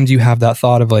sometimes you have that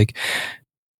thought of like,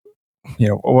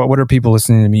 what are people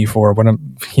listening to me for? What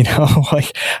I'm,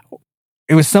 like,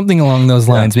 It was something along those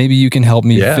lines. Maybe you can help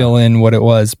me fill in what it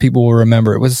was. People will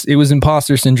remember. It was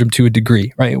imposter syndrome to a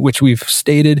degree, right? Which we've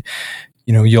stated,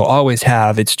 you'll always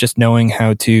have. It's just knowing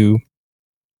how to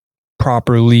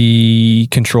properly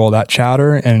control that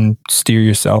chatter and steer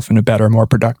yourself in a better, more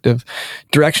productive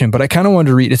direction. But I kind of wanted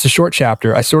to read, it's a short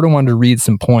chapter. I sort of wanted to read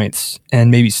some points and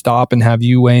maybe stop and have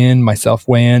you weigh in, myself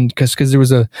weigh in, because there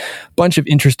was a bunch of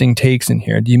interesting takes in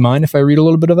here. Do you mind if I read a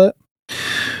little bit of it?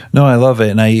 No, I love it.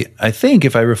 And I think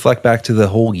if I reflect back to the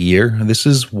whole year, this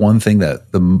is one thing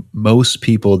that the most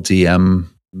people DM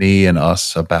me and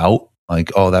us about.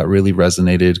 Like, oh, that really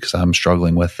resonated because I'm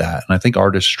struggling with that. And I think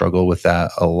artists struggle with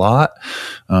that a lot.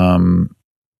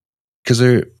 Because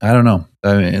I don't know.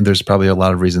 I mean, there's probably a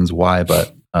lot of reasons why,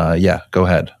 but go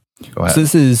ahead. So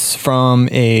this is from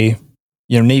a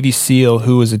Navy SEAL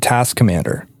who was a task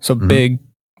commander. So big,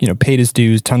 paid his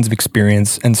dues, tons of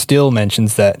experience, and still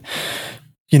mentions that,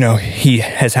 he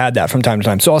has had that from time to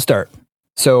time. So I'll start.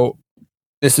 So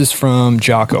this is from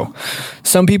Jocko.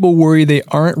 Some people worry they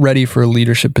aren't ready for a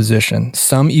leadership position.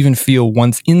 Some even feel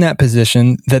once in that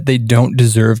position that they don't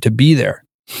deserve to be there.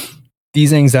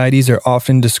 These anxieties are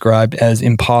often described as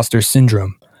imposter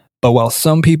syndrome. But while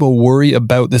some people worry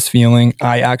about this feeling,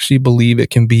 I actually believe it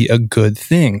can be a good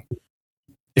thing.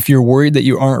 If you're worried that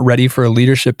you aren't ready for a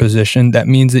leadership position, that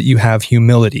means that you have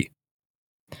humility.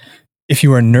 If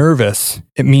you are nervous,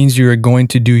 it means you are going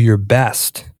to do your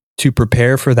best to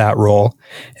prepare for that role.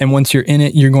 And once you're in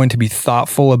it, you're going to be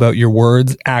thoughtful about your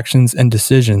words, actions, and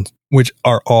decisions, which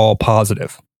are all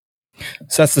positive.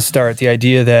 So that's the start. The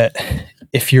idea that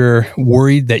if you're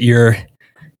worried that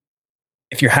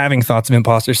if you're having thoughts of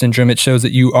imposter syndrome, it shows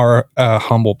that you are a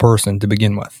humble person to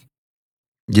begin with.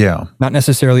 Yeah. Not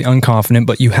necessarily unconfident,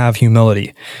 but you have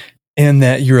humility. And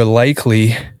that you're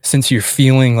likely, since you're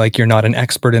feeling like you're not an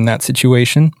expert in that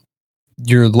situation,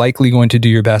 you're likely going to do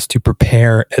your best to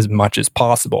prepare as much as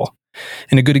possible.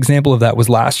 And a good example of that was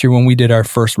last year when we did our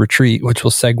first retreat, which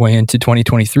will segue into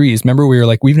 2023's. Remember, we were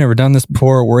like, we've never done this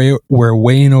before. We're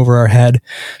way in over our head.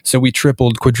 So we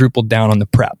quadrupled down on the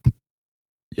prep.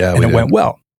 Yeah. And it went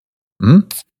well. Mm-hmm.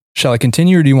 Shall I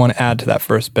continue or do you want to add to that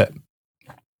first bit?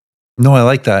 No, I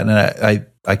like that. And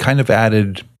I kind of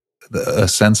added a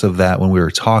sense of that when we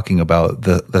were talking about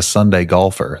the Sunday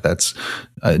golfer. That's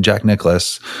Jack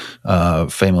Nicklaus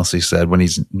famously said when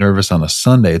he's nervous on a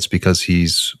Sunday, it's because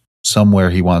he's somewhere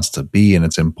he wants to be and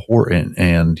it's important.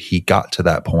 And he got to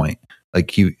that point.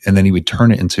 And then he would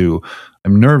turn it into,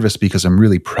 I'm nervous because I'm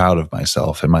really proud of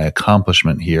myself and my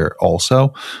accomplishment here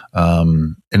also.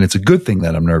 And it's a good thing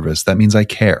that I'm nervous. That means I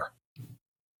care.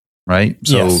 Right?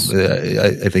 So yes.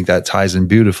 I think that ties in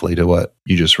beautifully to what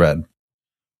you just read.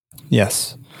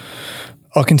 Yes.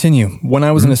 I'll continue. When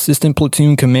I was an assistant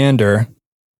platoon commander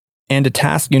and a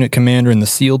task unit commander in the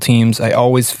SEAL teams, I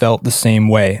always felt the same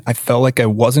way. I felt like I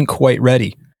wasn't quite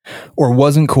ready or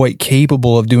wasn't quite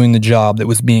capable of doing the job that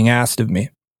was being asked of me.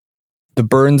 The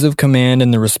burdens of command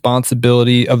and the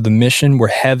responsibility of the mission were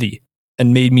heavy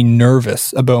and made me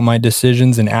nervous about my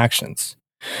decisions and actions.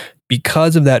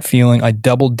 Because of that feeling, I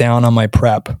doubled down on my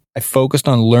prep. I focused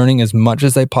on learning as much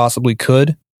as I possibly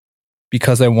could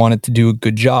because I wanted to do a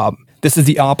good job. This is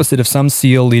the opposite of some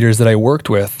SEAL leaders that I worked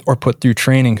with or put through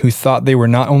training who thought they were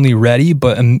not only ready,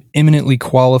 but eminently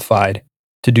qualified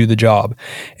to do the job.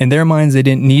 In their minds, they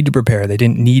didn't need to prepare. They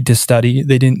didn't need to study.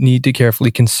 They didn't need to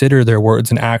carefully consider their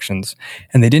words and actions.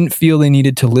 And they didn't feel they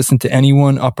needed to listen to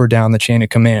anyone up or down the chain of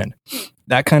command.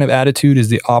 That kind of attitude is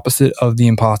the opposite of the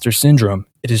imposter syndrome.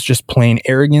 It is just plain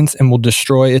arrogance and will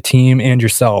destroy a team and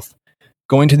yourself.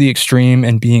 Going to the extreme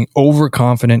and being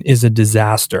overconfident is a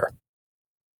disaster.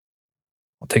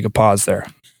 I'll take a pause there.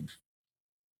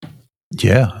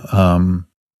 Yeah,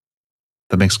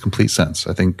 that makes complete sense.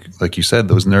 I think, like you said,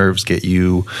 those nerves get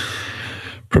you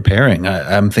preparing.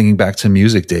 I'm thinking back to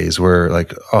music days where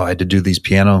I had to do these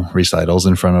piano recitals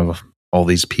in front of all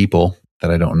these people that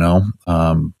I don't know.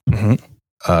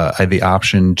 I had the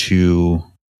option to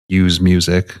use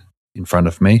music in front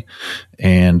of me.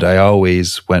 And I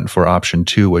always went for option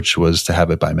 2, which was to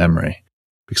have it by memory,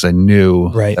 because I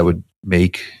knew that would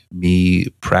make me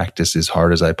practice as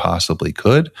hard as I possibly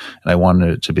could. And I wanted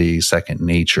it to be second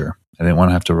nature. I didn't want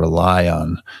to have to rely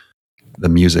on the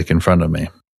music in front of me.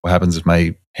 What happens if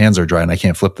my hands are dry and I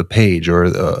can't flip the page, or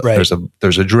there's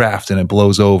a draft and it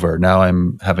blows over? Now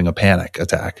I'm having a panic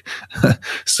attack.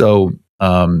 So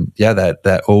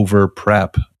that over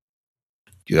prep,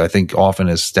 I think often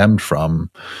is stemmed from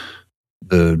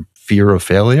the fear of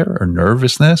failure or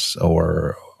nervousness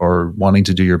or wanting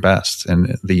to do your best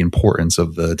and the importance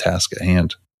of the task at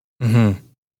hand. Mm-hmm.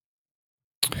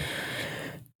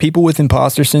 People with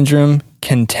imposter syndrome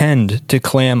can tend to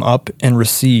clam up and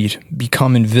recede,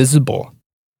 become invisible,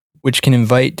 which can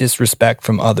invite disrespect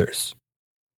from others.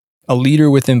 A leader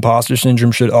with imposter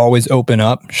syndrome should always open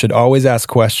up, should always ask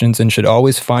questions, and should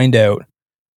always find out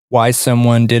why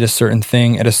someone did a certain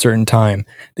thing at a certain time.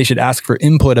 They should ask for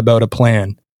input about a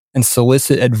plan and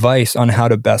solicit advice on how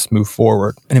to best move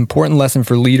forward. An important lesson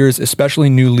for leaders, especially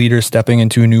new leaders stepping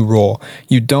into a new role.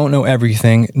 You don't know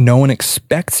everything. No one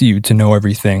expects you to know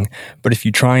everything. But if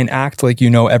you try and act like you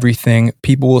know everything,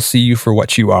 people will see you for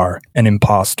what you are, an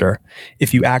imposter.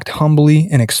 If you act humbly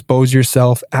and expose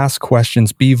yourself, ask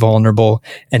questions, be vulnerable,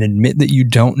 and admit that you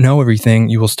don't know everything,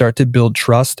 you will start to build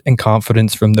trust and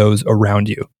confidence from those around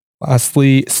you.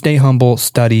 Lastly, stay humble,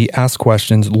 study, ask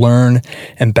questions, learn,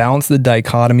 and balance the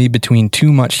dichotomy between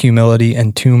too much humility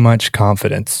and too much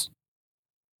confidence.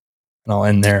 And I'll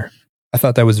end there. I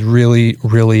thought that was really,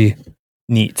 really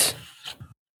neat.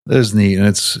 That is neat, and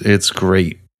it's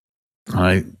great.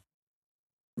 I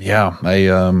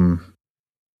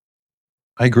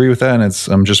agree with that, and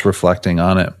I'm just reflecting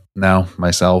on it now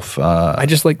myself. I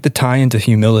just like the tie into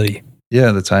humility.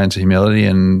 Yeah, the tie into humility,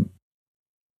 and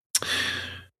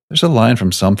there's a line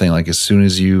from something like, as soon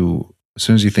as you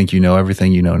think you know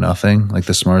everything, you know nothing. Like,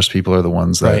 the smartest people are the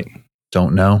ones that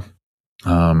don't know.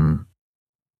 And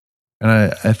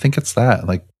I think it's that.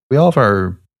 Like, we all have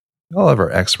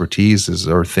our expertise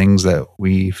or things that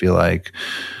we feel like,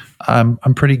 I'm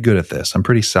pretty good at this. I'm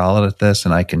pretty solid at this,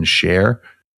 and I can share.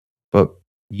 But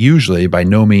usually, by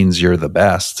no means you're the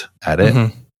best at it.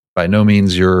 Mm-hmm. By no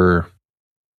means you're,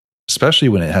 especially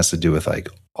when it has to do with like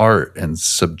art and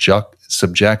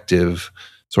subjective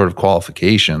sort of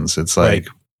qualifications. It's like,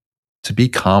 to be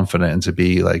confident and to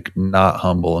be like not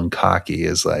humble and cocky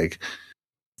is like,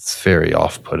 it's very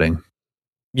off-putting.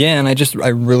 Yeah, and I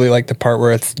really like the part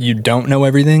where it's, you don't know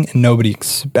everything and nobody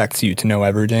expects you to know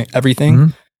everything.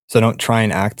 Mm-hmm. So don't try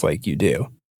and act like you do.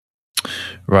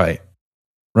 Right.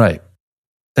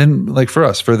 And like for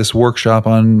us, for this workshop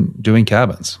on doing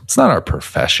cabins, it's not our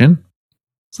profession.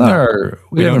 It's not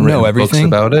we don't know everything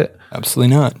about it.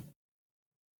 Absolutely not.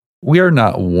 We are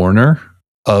not Warner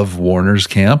of Warner's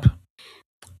Camp.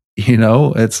 You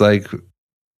know, it's like,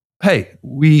 hey,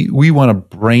 we want to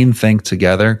brain think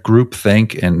together, group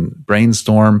think and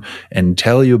brainstorm and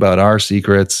tell you about our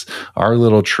secrets, our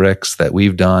little tricks that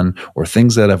we've done or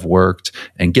things that have worked,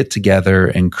 and get together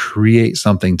and create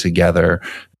something together.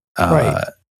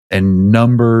 And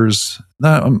numbers.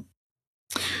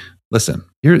 Listen,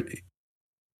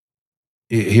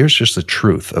 here's just the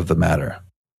truth of the matter.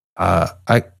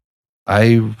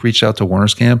 I reached out to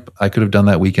Warner's Camp. I could have done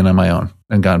that weekend on my own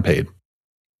and gotten paid.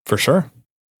 For sure.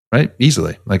 Right?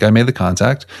 Easily. Like, I made the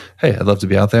contact. Hey, I'd love to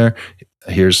be out there.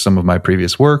 Here's some of my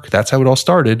previous work. That's how it all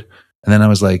started. And then I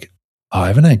was like, oh, I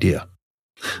have an idea.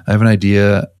 I want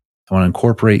to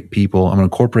incorporate people. I'm going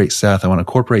to incorporate Seth. I want to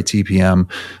incorporate TPM.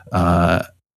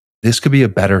 This could be a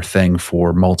better thing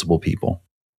for multiple people.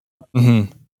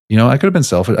 Mm-hmm. You know, I could have been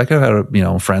selfish. I could have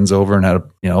had, friends over and had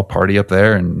a party up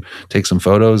there and take some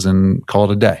photos and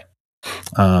call it a day.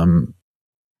 I'm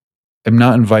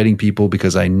not inviting people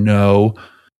because I know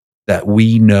that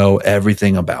we know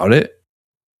everything about it.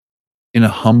 In a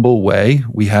humble way,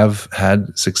 we have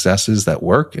had successes that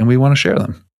work and we want to share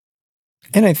them.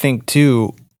 And I think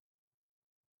too,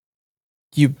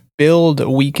 you build a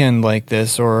weekend like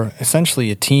this, or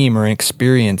essentially a team or an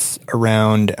experience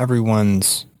around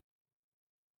everyone's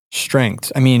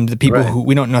strengths. I mean, the people who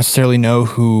we don't necessarily know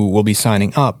who will be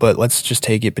signing up, but let's just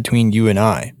take it between you and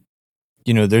I.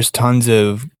 There's tons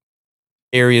of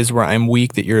areas where I'm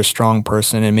weak that you're a strong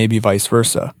person, and maybe vice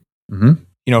versa.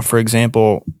 Mm-hmm. For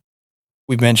example,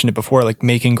 we've mentioned it before, like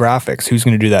making graphics. Who's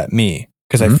going to do that? Me,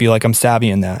 because I feel like I'm savvy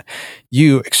in that.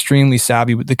 You, extremely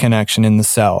savvy with the connection in the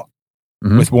cell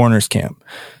with Warner's Camp.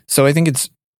 So I think it's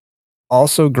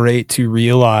also great to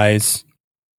realize,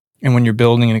 and when you're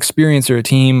building an experience or a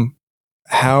team,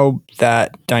 how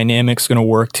that dynamic's going to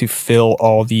work to fill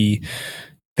all the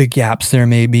gaps there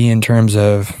may be in terms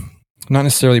of not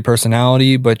necessarily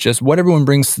personality, but just what everyone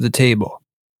brings to the table.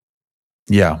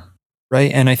 Yeah.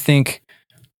 Right. And I think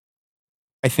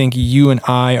you and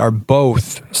I are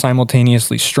both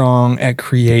simultaneously strong at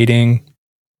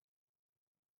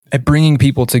bringing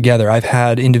people together. I've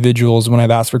had individuals, when I've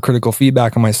asked for critical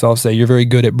feedback on myself, say, you're very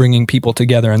good at bringing people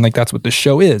together. And like, that's what the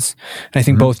show is. And I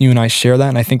think both you and I share that.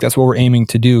 And I think that's what we're aiming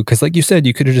to do. Because like you said,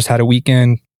 you could have just had a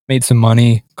weekend, made some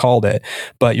money, called it,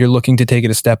 but you're looking to take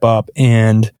it a step up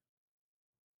and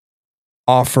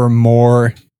offer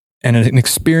more and an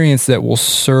experience that will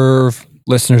serve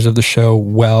listeners of the show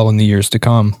well in the years to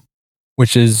come,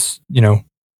 which is,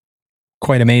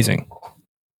 quite amazing.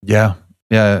 Yeah.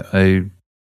 Yeah, I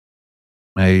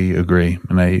agree.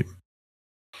 And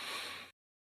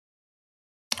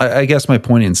I guess my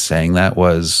point in saying that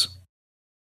was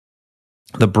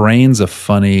the brain's a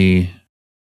funny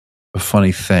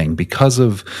thing because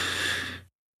of,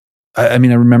 I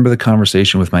mean, I remember the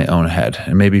conversation with my own head,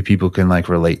 and maybe people can like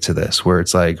relate to this, where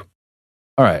it's like,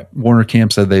 all right, Warner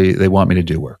Camp said they want me to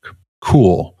do work.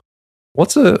 Cool.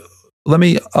 Let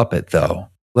me up it though.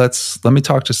 Let me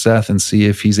talk to Seth and see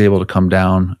if he's able to come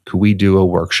down. Could we do a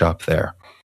workshop there?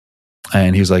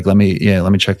 And he was like, let me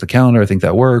check the calendar. I think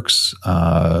that works.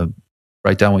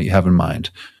 Write down what you have in mind.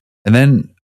 And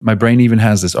then my brain even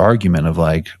has this argument of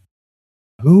like,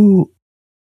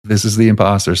 this is the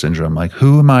imposter syndrome. Like,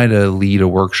 who am I to lead a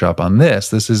workshop on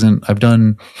this? I've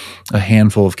done a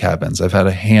handful of cabins. I've had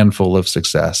a handful of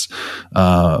success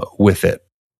with it.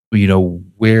 Who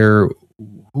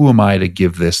am I to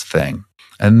give this thing?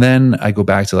 And then I go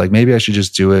back to like, maybe I should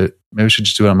just do it. Maybe I should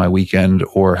just do it on my weekend,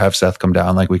 or have Seth come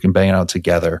down. Like, we can bang it out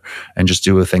together and just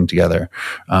do a thing together.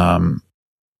 And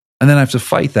then I have to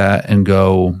fight that and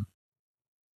go,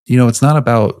 it's not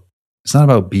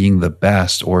about being the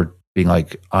best or being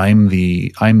like, I'm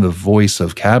the voice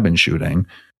of cabin shooting.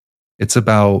 It's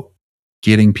about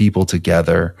getting people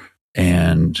together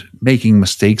and making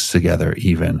mistakes together,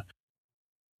 even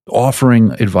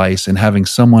offering advice and having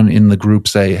someone in the group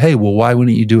say, hey, well, why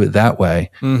wouldn't you do it that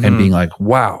way? Mm-hmm. And being like,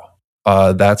 wow,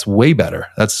 that's way better.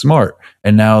 That's smart.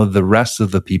 And now the rest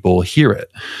of the people hear it.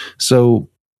 So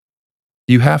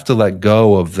you have to let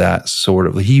go of that sort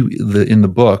of, in the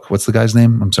book, what's the guy's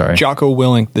name? I'm sorry. Jocko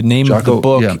Willink. The name of the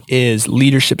book is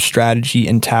Leadership Strategy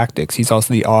and Tactics. He's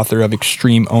also the author of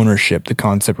Extreme Ownership, the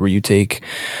concept where you take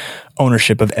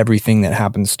ownership of everything that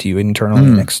happens to you internally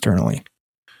and externally.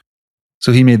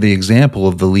 So he made the example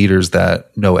of the leaders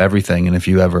that know everything. And if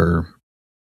you ever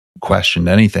questioned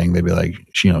anything, they'd be like,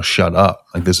 shut up.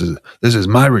 Like, this is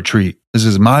my retreat. This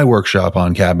is my workshop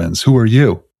on cabins. Who are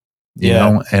you? You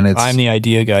know? And I'm the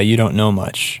idea guy. You don't know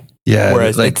much. Yeah.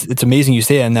 Whereas it's amazing you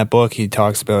say that in that book. He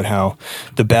talks about how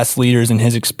the best leaders in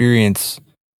his experience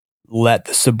let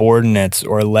the subordinates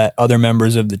or let other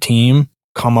members of the team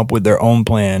come up with their own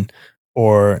plan.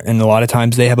 And a lot of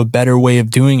times they have a better way of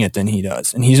doing it than he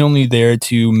does. And he's only there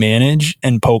to manage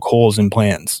and poke holes in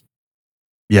plans.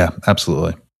 Yeah,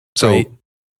 absolutely. So right?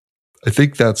 I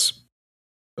think that's,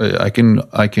 I can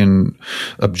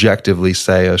objectively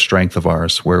say a strength of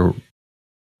ours where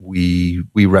we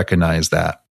recognize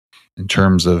that in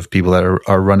terms of people that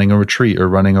are running a retreat or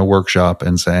running a workshop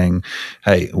and saying,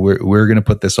 hey, we're going to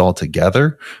put this all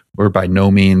together. We're by no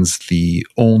means the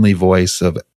only voice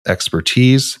of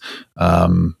expertise,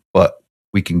 but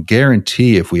we can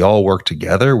guarantee if we all work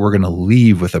together, we're going to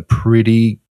leave with a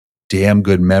pretty damn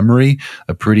good memory,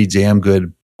 a pretty damn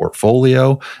good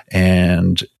portfolio,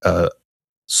 and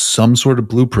some sort of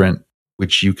blueprint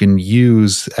which you can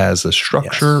use as a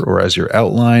structure or as your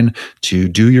outline to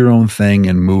do your own thing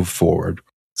and move forward.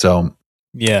 So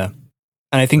yeah.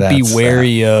 And I think be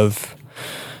wary of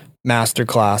master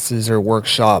classes or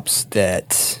workshops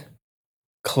that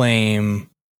claim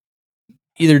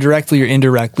either directly or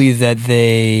indirectly that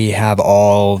they have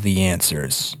all the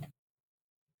answers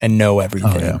and know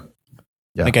everything. Oh,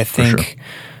 yeah. Like, I think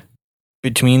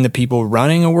between the people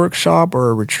running a workshop or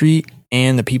a retreat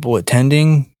and the people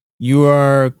attending, you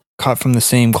are cut from the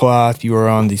same cloth. You are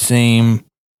on the same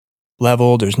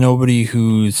level. There's nobody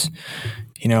who's,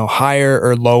 higher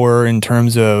or lower in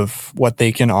terms of what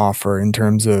they can offer in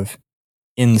terms of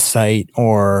insight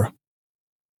or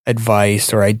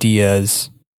advice or ideas.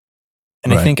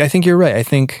 And right. I think you're right. I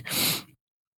think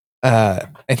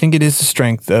it is the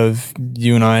strength of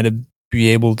you and I to be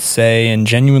able to say and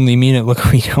genuinely mean it. Look,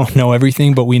 we don't know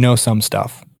everything, but we know some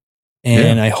stuff.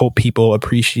 And I hope people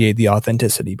appreciate the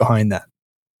authenticity behind that.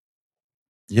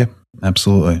 Yeah,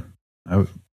 absolutely. I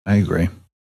agree.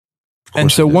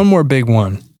 And so one more big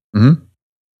one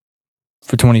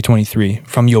for 2023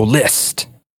 from your list.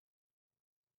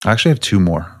 I actually have two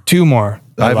more.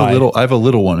 I have a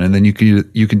little one, and then you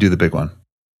can do the big one.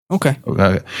 Okay.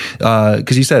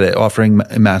 Because you said it, offering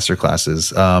master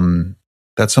classes.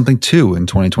 That's something too in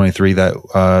 2023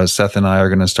 that Seth and I are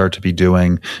going to start to be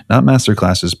doing. Not master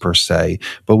classes per se,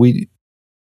 but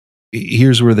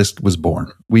here's where this was born.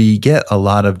 We get a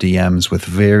lot of DMs with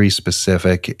very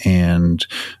specific and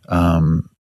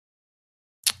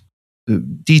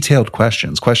detailed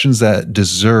questions that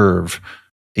deserve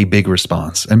a big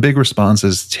response, and big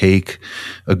responses take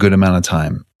a good amount of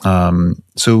time.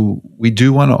 So we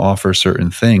do want to offer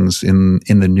certain things in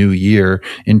the new year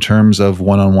in terms of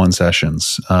one-on-one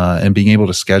sessions, and being able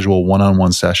to schedule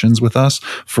one-on-one sessions with us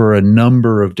for a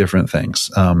number of different things,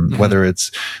 whether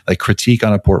it's like critique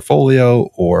on a portfolio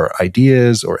or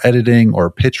ideas or editing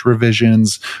or pitch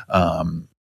revisions,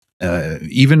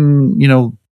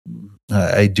 even,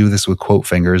 I do this with quote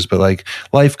fingers, but like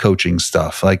life coaching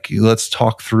stuff. Like, let's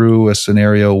talk through a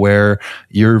scenario where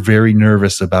you're very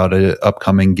nervous about an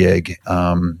upcoming gig.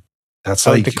 That's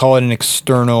I like to call it an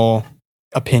external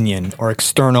opinion or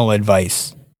external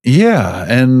advice. Yeah.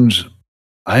 And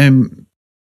I'm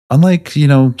unlike,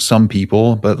 some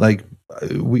people, but like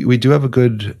we do have a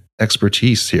good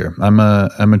expertise here. I'm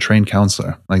a trained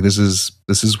counselor. Like this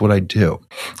is what I do.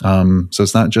 So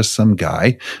it's not just some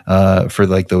guy for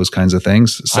like those kinds of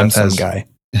things. I'm some guy.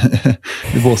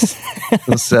 well,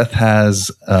 Seth has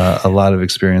a lot of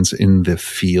experience in the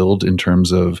field in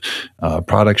terms of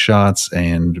product shots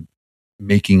and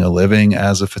making a living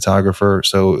as a photographer.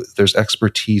 So there's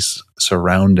expertise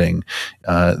surrounding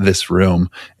this room,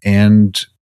 and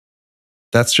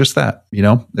that's just that,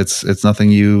 it's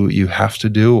nothing you have to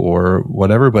do or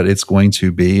whatever, but it's going to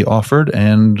be offered,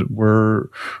 and we're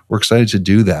excited to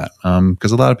do that.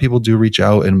 Because a lot of people do reach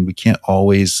out, and we can't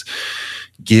always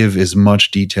give as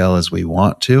much detail as we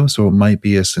want to. So it might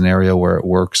be a scenario where it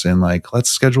works in like, let's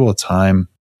schedule a time,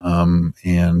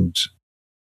 and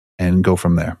go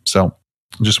from there. So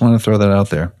I just want to throw that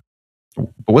out there.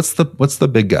 But what's the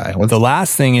big guy? The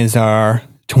last thing is our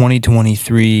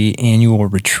 2023 annual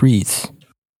retreats.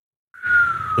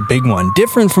 The big one,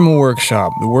 different from a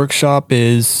workshop. The workshop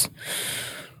is,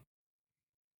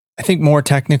 I think, more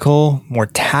technical, more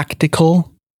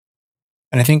tactical.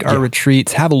 And I think our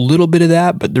retreats have a little bit of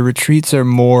that, but the retreats are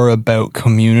more about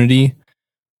community,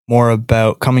 more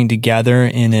about coming together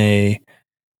in a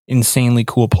insanely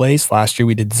cool place. Last year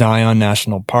we did Zion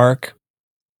National Park,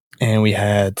 and we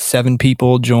had 7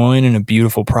 people join in a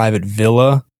beautiful private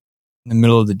villa in the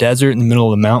middle of the desert, in the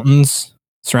middle of the mountains,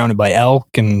 surrounded by elk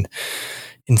and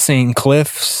insane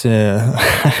cliffs.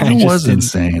 It was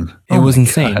insane. It was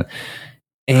insane. God.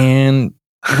 And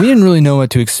we didn't really know what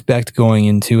to expect going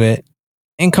into it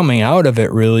and coming out of it,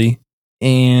 really.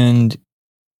 And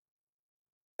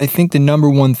I think the number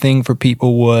one thing for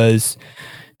people was,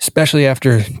 especially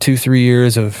after 2-3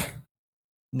 years of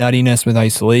nuttiness with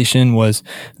isolation, was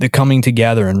the coming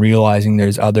together and realizing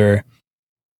there's a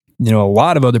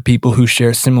lot of other people who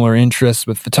share similar interests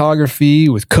with photography,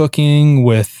 with cooking,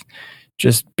 with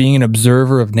just being an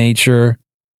observer of nature.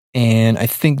 And I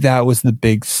think that was the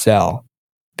big sell.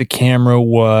 The camera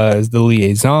was the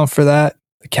liaison for that,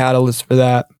 the catalyst for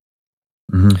that.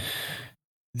 Mm-hmm.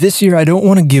 This year, I don't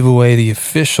want to give away the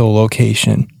official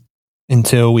location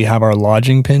until we have our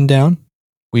lodging pinned down.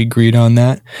 We agreed on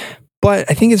that. But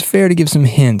I think it's fair to give some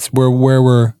hints where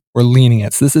we're leaning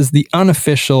at. So this is the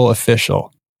unofficial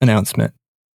official announcement.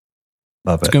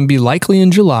 Love it. It's going to be likely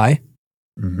in July.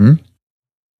 Mm-hmm.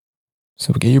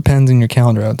 So get your pens and your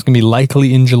calendar out. It's going to be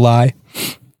likely in July.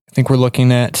 I think we're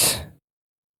looking at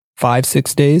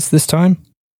 5-6 days this time.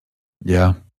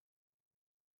 Yeah.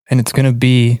 And it's going to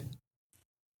be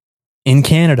in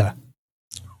Canada.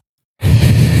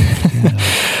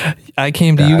 I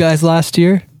came to you guys last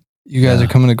year. You guys are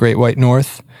coming to Great White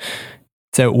North.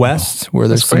 It's out west where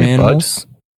there's some animals.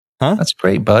 Huh? That's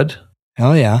great, bud.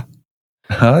 Hell yeah.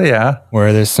 Oh yeah.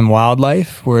 Where there's some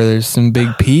wildlife, where there's some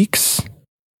big peaks.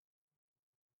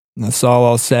 That's all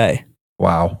I'll say.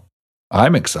 Wow.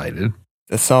 I'm excited.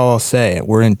 That's all I'll say.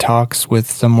 We're in talks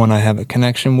with someone I have a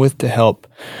connection with to help,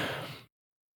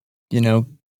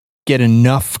 get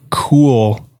enough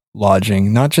cool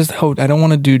lodging. Not just I don't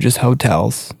want to do just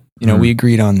hotels. We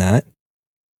agreed on that.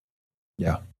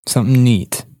 Yeah. Something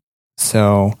neat.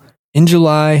 So in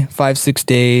July, 5-6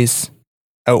 days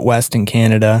out west in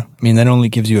Canada. I mean, that only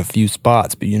gives you a few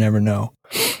spots, but you never know.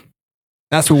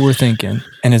 That's what we're thinking.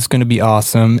 And it's going to be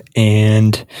awesome.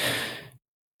 And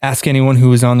ask anyone who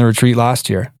was on the retreat last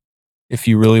year if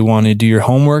you really want to do your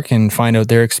homework and find out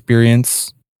their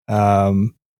experience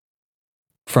from,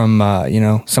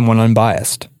 someone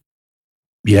unbiased.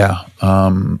 Yeah.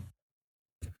 And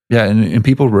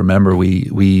people remember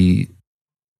we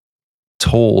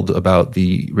told about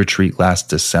the retreat last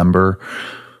December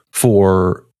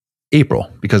for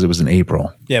April, because it was in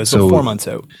April. Yeah, it was so 4 months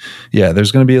out. Yeah,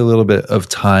 there's going to be a little bit of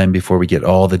time before we get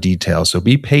all the details. So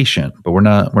be patient, but we're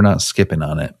not skipping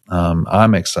on it.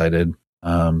 I'm excited.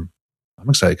 I'm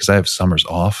excited because I have summers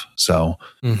off, so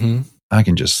I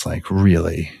can just like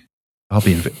really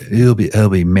It'll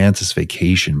be Mantis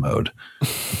vacation mode.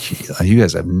 You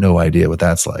guys have no idea what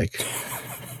that's like.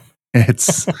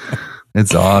 It's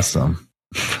awesome.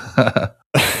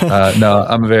 No,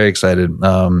 I'm very excited.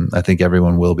 I think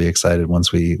everyone will be excited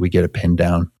once we get it pinned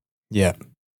down. Yeah,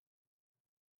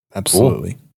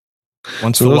 absolutely. Cool.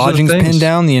 Once the lodging's pinned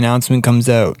down, the announcement comes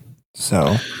out.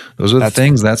 So those are the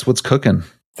things. That's what's cooking.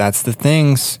 That's the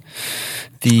things.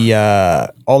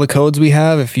 All the codes we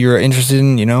have. If you're interested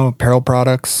in apparel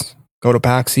products, go to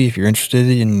Paxi. If you're interested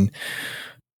in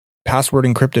password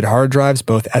encrypted hard drives,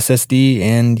 both SSD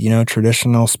and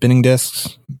traditional spinning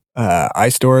disks,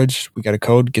 iStorage, we got a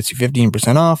code, gets you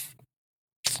 15% off.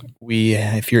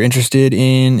 If you're interested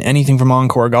in anything from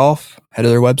Encore Golf, head to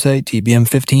their website,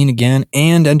 TBM15 again,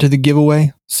 and enter the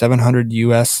giveaway,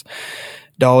 $700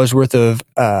 worth of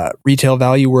retail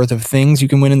value worth of things you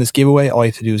can win in this giveaway. All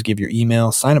you have to do is give your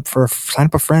email, sign up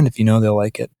a friend if they'll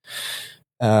like it.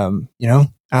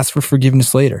 Ask for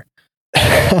forgiveness later.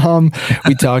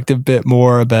 We talked a bit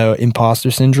more about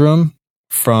imposter syndrome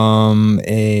from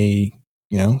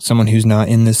someone who's not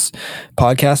in this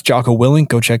podcast, Jocko Willink.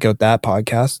 Go check out that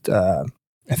podcast.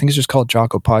 I think it's just called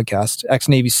Jocko Podcast.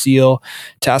 Ex-Navy SEAL,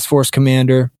 Task Force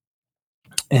Commander.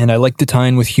 And I like to tie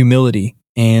in with humility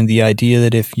and the idea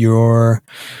that if you're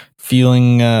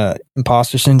feeling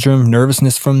imposter syndrome,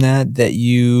 nervousness from that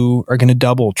you are going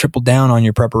to triple down on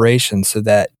your preparation so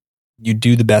that you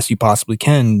do the best you possibly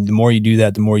can. The more you do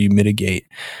that, the more you mitigate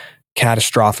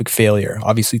catastrophic failure.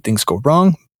 Obviously, things go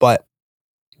wrong, but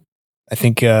I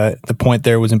think the point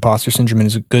there was imposter syndrome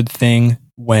is a good thing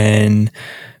when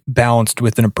balanced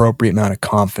with an appropriate amount of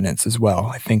confidence as well.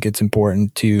 I think it's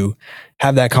important to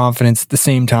have that confidence at the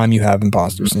same time you have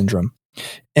imposter syndrome.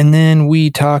 And then we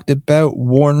talked about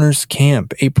Warner's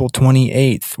Camp, April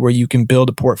 28th, where you can build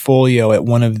a portfolio at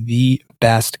one of the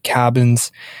best cabins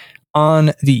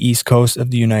on the East Coast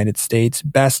of the United States.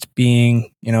 Best being,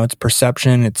 it's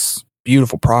perception, it's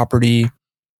beautiful property.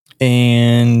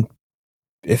 And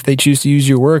if they choose to use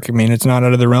your work, it's not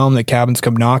out of the realm that cabins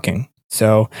come knocking.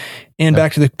 So, and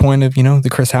back to the point of, the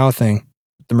Chris Howe thing,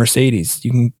 the Mercedes,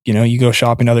 you can, you go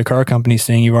shopping to other car companies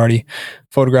saying you've already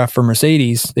photographed for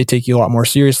Mercedes. They take you a lot more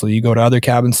seriously. You go to other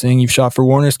cabins saying you've shot for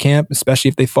Warner's Camp, especially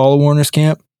if they follow Warner's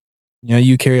Camp,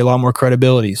 you carry a lot more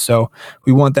credibility. So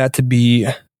we want that to be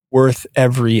worth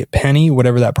every penny,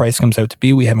 whatever that price comes out to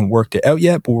be. We haven't worked it out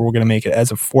yet, but we're going to make it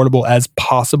as affordable as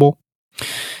possible.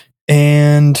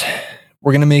 And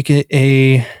we're going to make it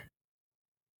a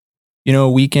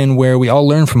weekend where we all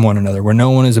learn from one another, where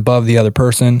no one is above the other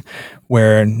person,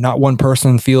 where not one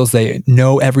person feels they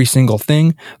know every single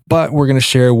thing, but we're going to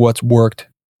share what's worked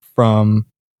from,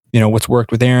 what's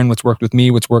worked with Aaron, what's worked with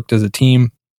me, what's worked as a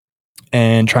team,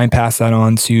 and try and pass that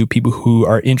on to people who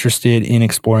are interested in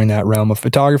exploring that realm of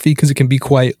photography, because it can be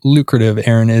quite lucrative.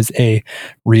 Aaron is a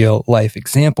real life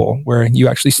example where you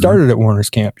actually started at Warner's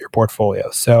Camp, your portfolio.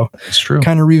 So it's true.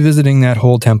 Kind of revisiting that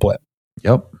whole template.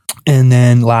 Yep. And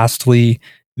then lastly,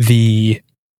 the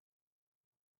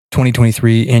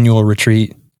 2023 annual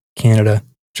retreat, Canada,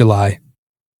 July,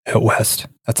 out west.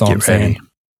 That's all I'm saying.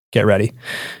 Get ready.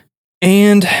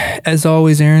 And as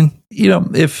always, Aaron,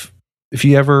 if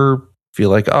you ever feel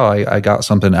like, oh, I got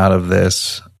something out of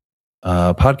this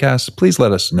podcast, please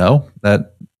let us know.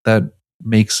 That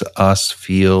makes us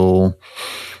feel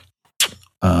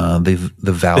the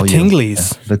value,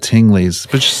 the tinglies,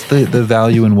 but just the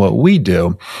value in what we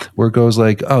do, where it goes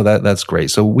like, oh, that's great.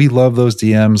 So we love those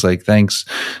DMs. Like, thanks.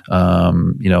 I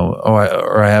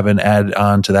have an add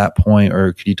on to that point,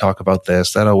 or could you talk about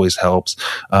this? That always helps.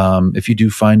 If you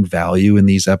do find value in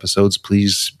these episodes,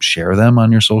 please share them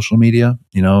on your social media.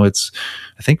 I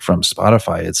think from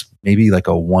Spotify, it's maybe like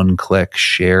a 1-click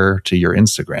share to your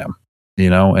Instagram.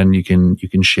 And you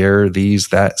can share these.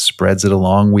 That spreads it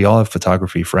along. We all have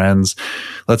photography friends.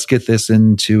 Let's get this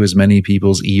into as many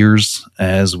people's ears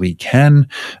as we can.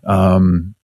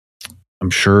 I'm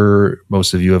sure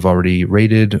most of you have already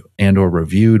rated and or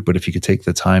reviewed, but if you could take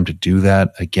the time to do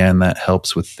that, again, that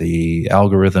helps with the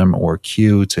algorithm or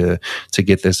queue to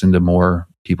get this into more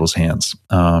people's hands.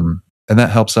 And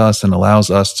that helps us and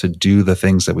allows us to do the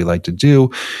things that we like to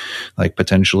do, like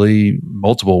potentially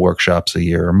multiple workshops a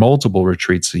year, or multiple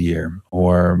retreats a year,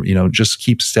 or, just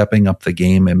keep stepping up the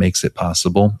game. It makes it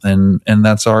possible. And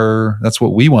that's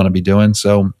what we want to be doing.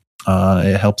 So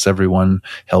it helps everyone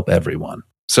help everyone.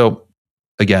 So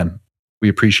again, we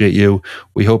appreciate you.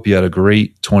 We hope you had a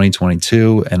great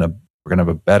 2022 and we're going to have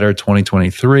a better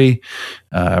 2023.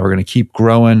 We're going to keep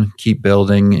growing, keep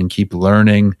building, and keep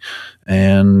learning.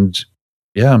 And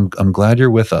yeah, I'm glad you're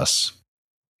with us.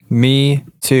 Me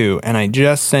too. And I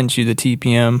just sent you the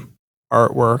TPM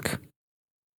artwork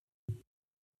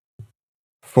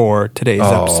for today's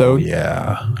episode.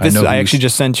 Yeah. I actually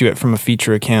just sent you it from a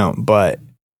feature account, but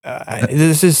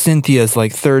this is Cynthia's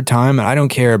like third time, and I don't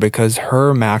care because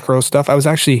her macro stuff, I was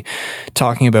actually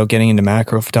talking about getting into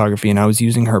macro photography, and I was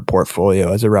using her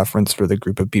portfolio as a reference for the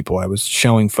group of people I was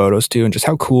showing photos to, and just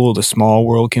how cool the small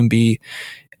world can be.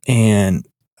 And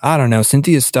I don't know,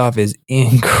 Cynthia's stuff is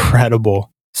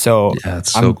incredible. So yeah,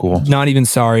 it's so cool. Not even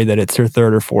sorry that it's her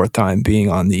third or fourth time being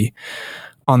on the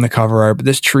cover art. But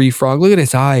this tree frog, look at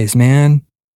his eyes, man.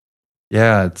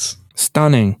 Yeah, it's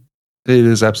stunning. It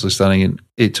is absolutely stunning. And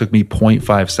it took me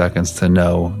 0.5 seconds to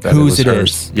know that whose it was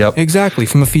hers. Is. Yep. Exactly.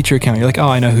 From a feature account. You're like, oh,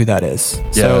 I know who that is.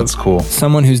 Yeah, so that's cool.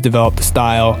 Someone who's developed a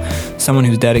style, someone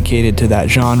who's dedicated to that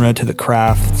genre, to the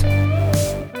craft.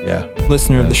 Yeah.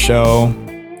 Listener of the show.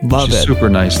 Love She's it. Super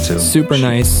nice too. Super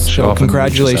nice. So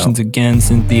congratulations again,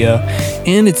 Cynthia.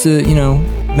 And it's a,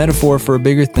 metaphor for a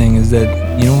bigger thing is that,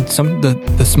 some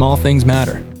the small things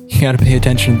matter. You got to pay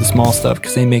attention to the small stuff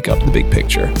because they make up the big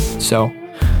picture. So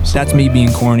that's me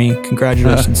being corny.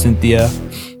 Congratulations, Cynthia.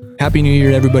 Happy New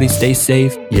Year, everybody. Stay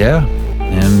safe. Yeah.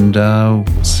 And I'll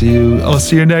see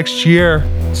you next year.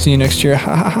 See you next year.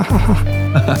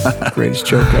 Greatest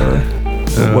joke ever.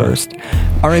 The worst.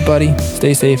 All right, buddy.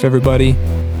 Stay safe, everybody.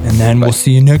 And then we'll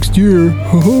see you next year.